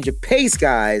have change of pace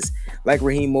guys like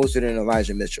Raheem Mostert and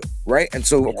Elijah Mitchell, right? And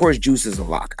so, of course, Juice is a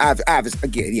lock.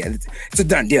 Again, it's a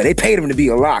done deal. They paid him to be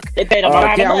a lock. They paid him a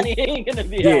lot of money. He ain't going to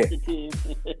be off the team.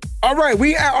 All right,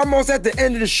 we are almost at the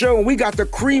end of the show, and we got the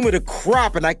cream of the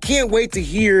crop, and I can't wait to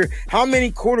hear how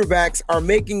many quarterbacks are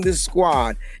making this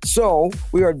squad. So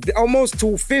we are almost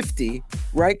to 50,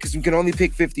 right? Because we can only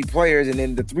pick 50 players, and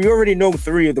then we already know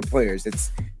 3 of the players.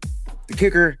 It's the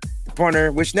kicker, the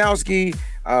punter, Wisnowski,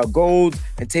 Gold,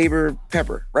 and Tabor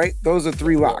Pepper, right? Those are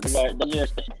 3 locks. Those are your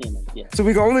special teamers, yeah. So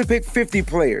we can only pick 50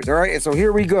 players, all right? And so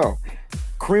here we go.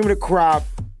 Cream of the crop.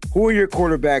 Who are your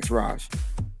quarterbacks, Raj?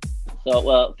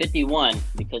 So, 51,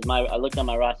 because I looked on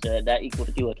my roster, that equals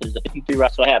 51, because the 53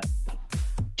 roster, I have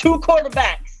 2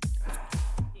 quarterbacks.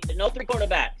 No 3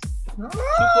 quarterbacks. 2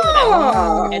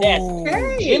 quarterbacks. And that's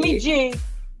Jimmy G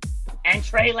and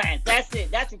Trey Lance. That's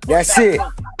it. That's your quarterback. That's it.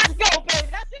 Let's go, baby.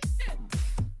 That's it.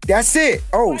 That's it.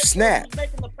 Oh, snap.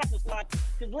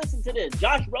 Because listen to this.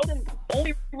 Josh Rosen, the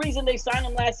only reason they signed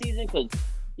him last season, because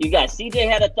you got CJ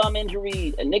had a thumb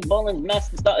injury, and Nick Mullins messed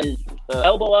his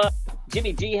elbow up.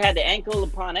 Jimmy G had the ankle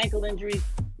upon ankle injury.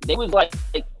 They was like,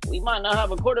 we might not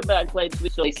have a quarterback play this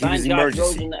week, so they signed Josh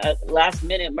Rosen at last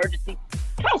minute emergency.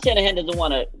 Kyle Shanahan doesn't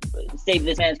want to save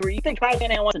this man's career. You think Kyle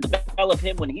Shanahan wants to develop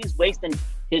him when he's wasting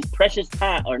his precious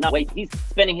time, or not wasting, he's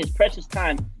spending his precious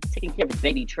time taking care of his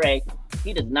baby Trey.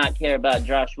 He does not care about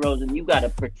Josh Rosen. You got to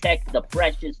protect the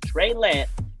precious Trey Lance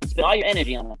and spend all your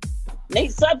energy on him.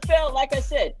 Nate Sudfeld, like I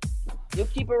said, you'll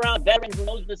keep around a veteran who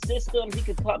knows the system. He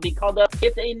could be called up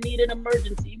if they need an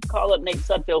emergency. You can call up Nate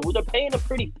Sudfeld, who they're paying a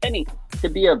pretty penny to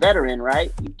be a veteran,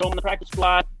 right? You throw him in the practice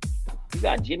squad. You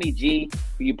got Jimmy G,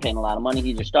 who you're paying a lot of money.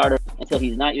 He's your starter until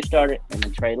he's not your starter. And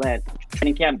then Trey Lance.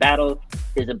 Training camp battle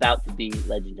is about to be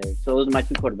legendary. So those are my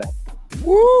 2 quarterbacks.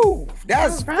 Woo!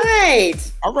 That's right.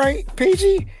 All right,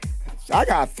 PG. I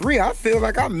got 3. I feel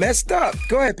like I messed up.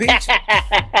 Go ahead, Peach.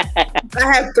 I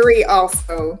have 3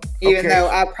 also, even though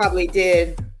I probably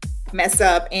did mess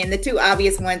up. And the 2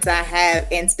 obvious ones I have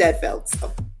in Studfeld.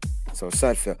 So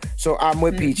Sudfeld. So I'm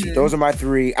with Peachy. Those are my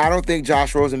 3. I don't think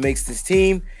Josh Rosen makes this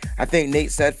team. I think Nate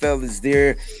Sudfeld is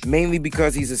there mainly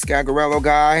because he's a Scagarello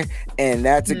guy, and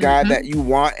that's a guy that you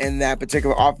want in that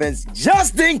particular offense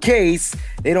just in case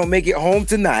they don't make it home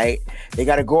tonight. They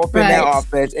got to go up in that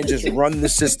offense and just run the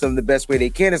system the best way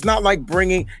they can. It's not like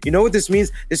bringing, you know what this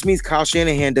means? This means Kyle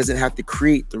Shanahan doesn't have to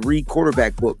create 3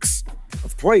 quarterback books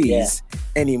of plays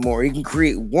anymore. He can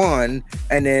create 1,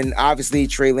 and then obviously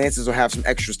Trey Lance's will have some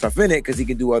extra stuff in it because he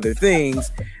can do other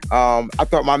things. I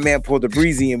thought my man pulled a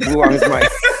breezy and blew out his mic.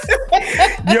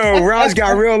 Yo, Raj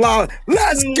got real loud.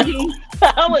 Let's go.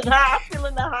 I was high. I'm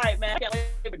feeling the hype, man. I can't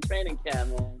wait for training camp,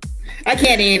 man. I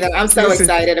can't either. I'm so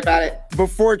excited about it.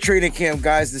 Before training camp,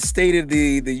 guys, the State of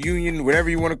the Union, whatever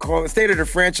you want to call it, State of the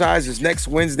Franchise is next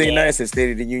Wednesday night. I said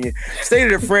State of the Union.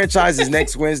 State of the Franchise is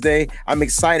next Wednesday. I'm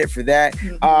excited for that.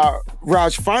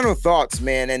 Raj, final thoughts,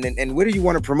 man, and what do you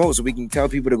want to promote so we can tell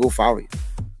people to go follow you?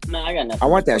 Man, I got nothing. I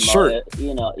want that shirt. It.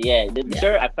 You know, the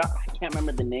shirt. I can't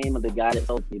remember the name of the guy that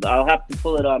sold me, but I'll have to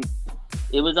pull it on.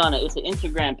 It was on it's an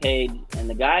Instagram page, and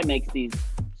the guy makes these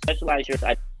specialized shirts.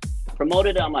 I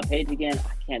promoted it on my page again.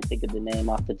 I can't think of the name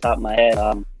off the top of my head.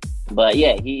 But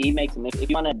yeah, he makes them. If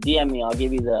you want to DM me, I'll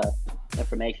give you the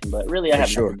information. But really, I have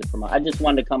sure. nothing to promote. I just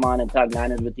wanted to come on and talk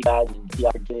Niners with you guys and get the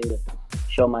opportunity to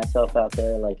show myself out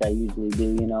there like I usually do,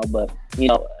 you know. But, you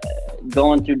know,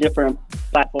 going through different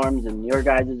platforms and your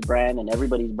guys' brand and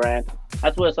everybody's brand,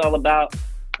 that's what it's all about.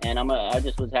 And I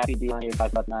just was happy to be on here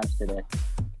talking about Niners today.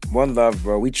 One love,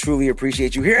 bro. We truly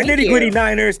appreciate you here at Thank Nitty Gritty you.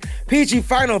 Niners. Peachy,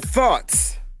 final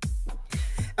thoughts.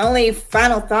 Only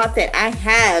final thought that I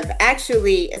have,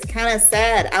 actually, it's kind of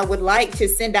sad. I would like to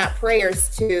send out prayers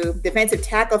to defensive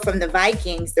tackle from the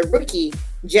Vikings, the rookie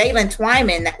Jalen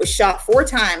Twyman, that was shot 4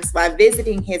 times while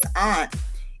visiting his aunt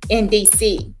in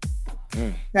D.C.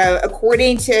 Now,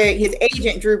 according to his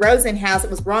agent, Drew Rosenhaus, it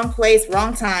was wrong place,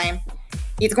 wrong time.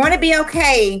 He's going to be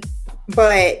okay,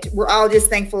 but we're all just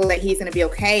thankful that he's going to be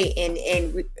okay.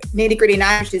 And Nitty Gritty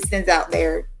Niners just sends out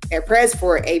their prayers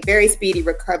for a very speedy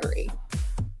recovery.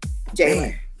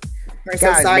 Jalen, we're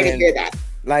so sorry to hear that.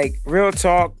 Like, real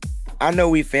talk, I know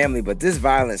we family, but this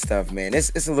violent stuff, man,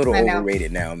 it's a little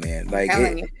overrated now, man.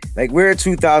 Like, we're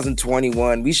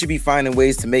 2021. We should be finding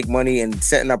ways to make money and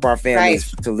setting up our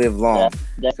families to live long.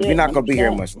 We're not gonna be here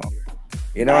much longer.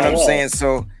 You know what I'm saying?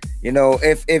 So, you know,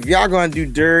 if y'all gonna do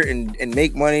dirt and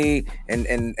make money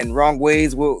and wrong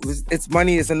ways, well, it's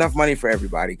money. It's enough money for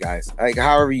everybody, guys. Like,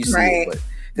 however you see it, but.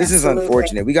 This is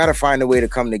unfortunate. We got to find a way to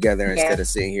come together instead of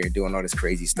sitting here doing all this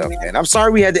crazy stuff, man. I'm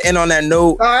sorry we had to end on that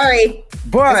note. Sorry.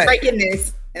 But it's breaking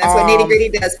news. And that's what Nitty Gritty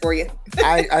does for you.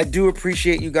 I do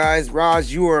appreciate you guys.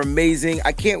 Roz, you are amazing.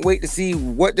 I can't wait to see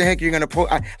what the heck you're going to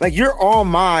post. Like, you're all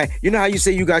my, you know how you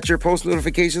say you got your post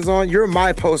notifications on? You're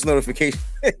my post notification.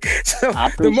 So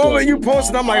the moment you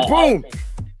post it, I'm like, boom.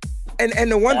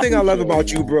 And the one thing I love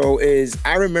about you, bro, is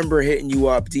I remember hitting you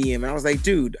up DM and I was like,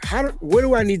 dude, what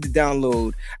do I need to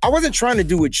download? I wasn't trying to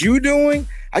do what you doing.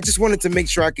 I just wanted to make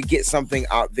sure I could get something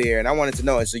out there, and I wanted to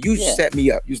know. And so you set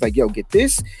me up. You was like, yo, get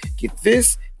this,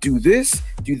 do this,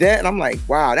 do that. And I'm like,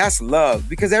 wow, that's love,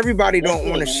 because everybody don't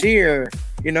want to share,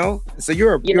 you know? So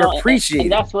you're appreciated.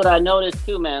 And that's what I noticed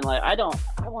too, man. Like, I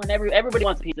want everybody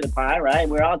wants a piece of the pie, right?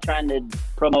 We're all trying to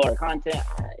promote our content.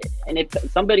 And if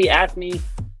somebody asks me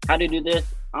how to do this,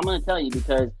 I'm going to tell you,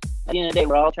 because at the end of the day,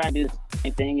 we're all trying to do the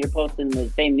same thing. You're posting the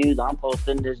same news I'm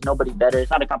posting. There's nobody better.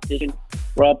 It's not a competition.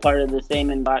 We're all part of the same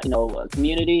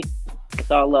community.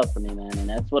 It's all love for me, man. And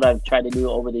that's what I've tried to do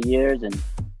over the years. And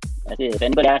that's it. If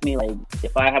anybody asks me, like,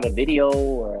 if I have a video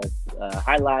or a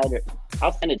highlight,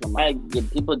 I'll send it to them. I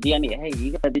get people DM me, hey,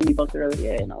 you got a video you posted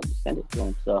earlier? Yeah, and I'll just send it to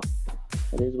them. So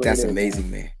it is what that's it is,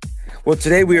 amazing, man. Well,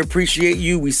 today we appreciate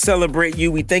you. We celebrate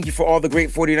you. We thank you for all the great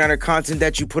 49er content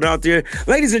that you put out there.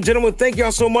 Ladies and gentlemen, thank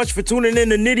y'all so much for tuning in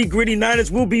to Nitty Gritty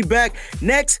Niners. We'll be back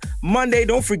next Monday.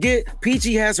 Don't forget,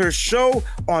 Peachy has her show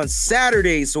on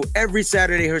Saturdays. So every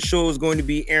Saturday, her show is going to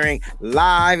be airing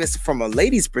live. It's from a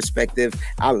lady's perspective.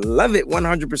 I love it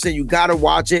 100%. You got to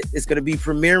watch it. It's going to be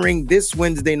premiering this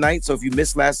Wednesday night. So if you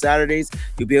missed last Saturdays,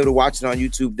 you'll be able to watch it on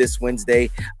YouTube this Wednesday.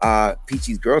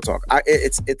 Peachy's Girl Talk.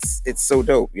 It's so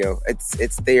dope, yo.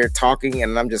 It's there talking,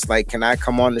 and I'm just like, can I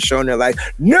come on the show? And they're like,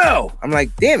 no. I'm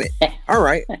like, damn it. All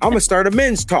right, I'm gonna start a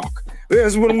men's talk.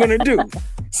 That's what I'm gonna do.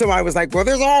 Somebody was like, well,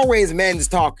 there's always men's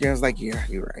talk. And I was like, yeah,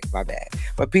 you're right. My bad.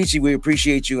 But Peachy, we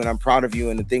appreciate you, and I'm proud of you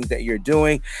and the things that you're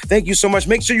doing. Thank you so much.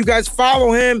 Make sure you guys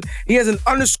follow him. He has an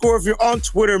underscore. If you're on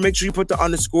Twitter, make sure you put the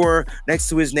underscore next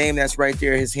to his name. That's right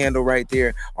there, his handle right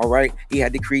there. All right. He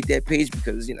had to create that page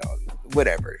because,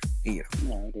 whatever,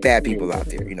 bad people out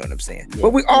there, you know what I'm saying?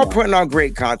 But we all putting out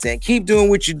great content. Keep doing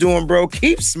what you're doing, bro.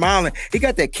 Keep smiling. He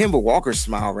got that Kemba Walker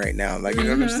smile right now. Like, you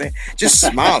know what I'm saying? Just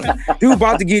smiling. Dude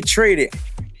about to get traded.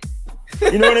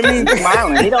 You know what I mean?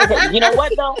 Smiling. He don't. You know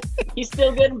what though? He's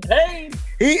still getting paid.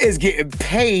 He is getting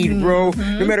paid, bro.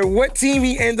 No matter what team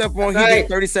he ends up on, he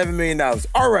gets $37 million.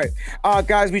 All right.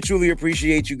 Guys, we truly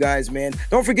appreciate you guys, man.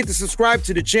 Don't forget to subscribe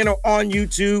to the channel on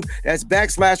YouTube. That's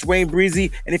 /Wayne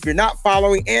Breezy. And if you're not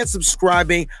following and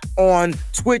subscribing on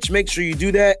Twitch, make sure you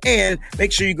do that. And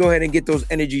make sure you go ahead and get those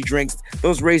energy drinks.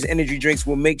 Those Raise energy drinks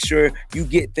will make sure you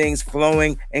get things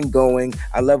flowing and going.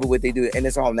 I love it what they do. And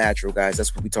it's all natural, guys.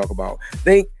 That's what we talk about.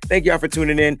 Thank y'all for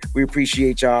tuning in. We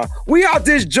appreciate y'all. We out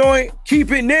this joint.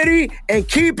 Keep it nitty and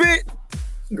keep it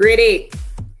gritty.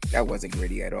 That wasn't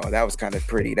gritty at all. That was kind of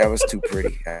pretty. That was too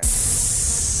pretty.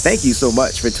 Thank you so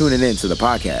much for tuning in to the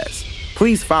podcast.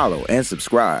 Please follow and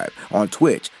subscribe on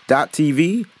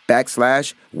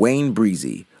twitch.tv/Wayne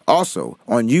Breezy. Also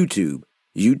on YouTube,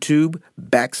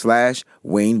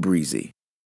 YouTube.com/Wayne Breezy.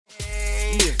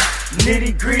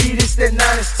 Nitty gritty, this that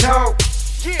Niners talk.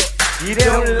 You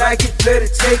don't like it, better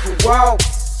take a walk.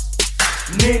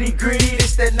 Nitty gritty,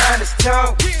 this that Niners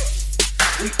talk.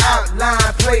 We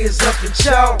outline players up in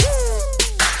chalk.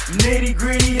 Nitty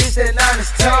gritty, this that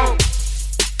Niners talk.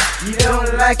 You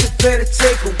don't like it, better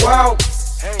take a walk.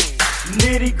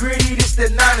 Nitty gritty, this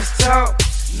that Niners talk.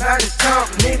 Niners talk,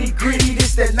 nitty gritty,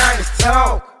 this that Niners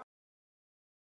talk.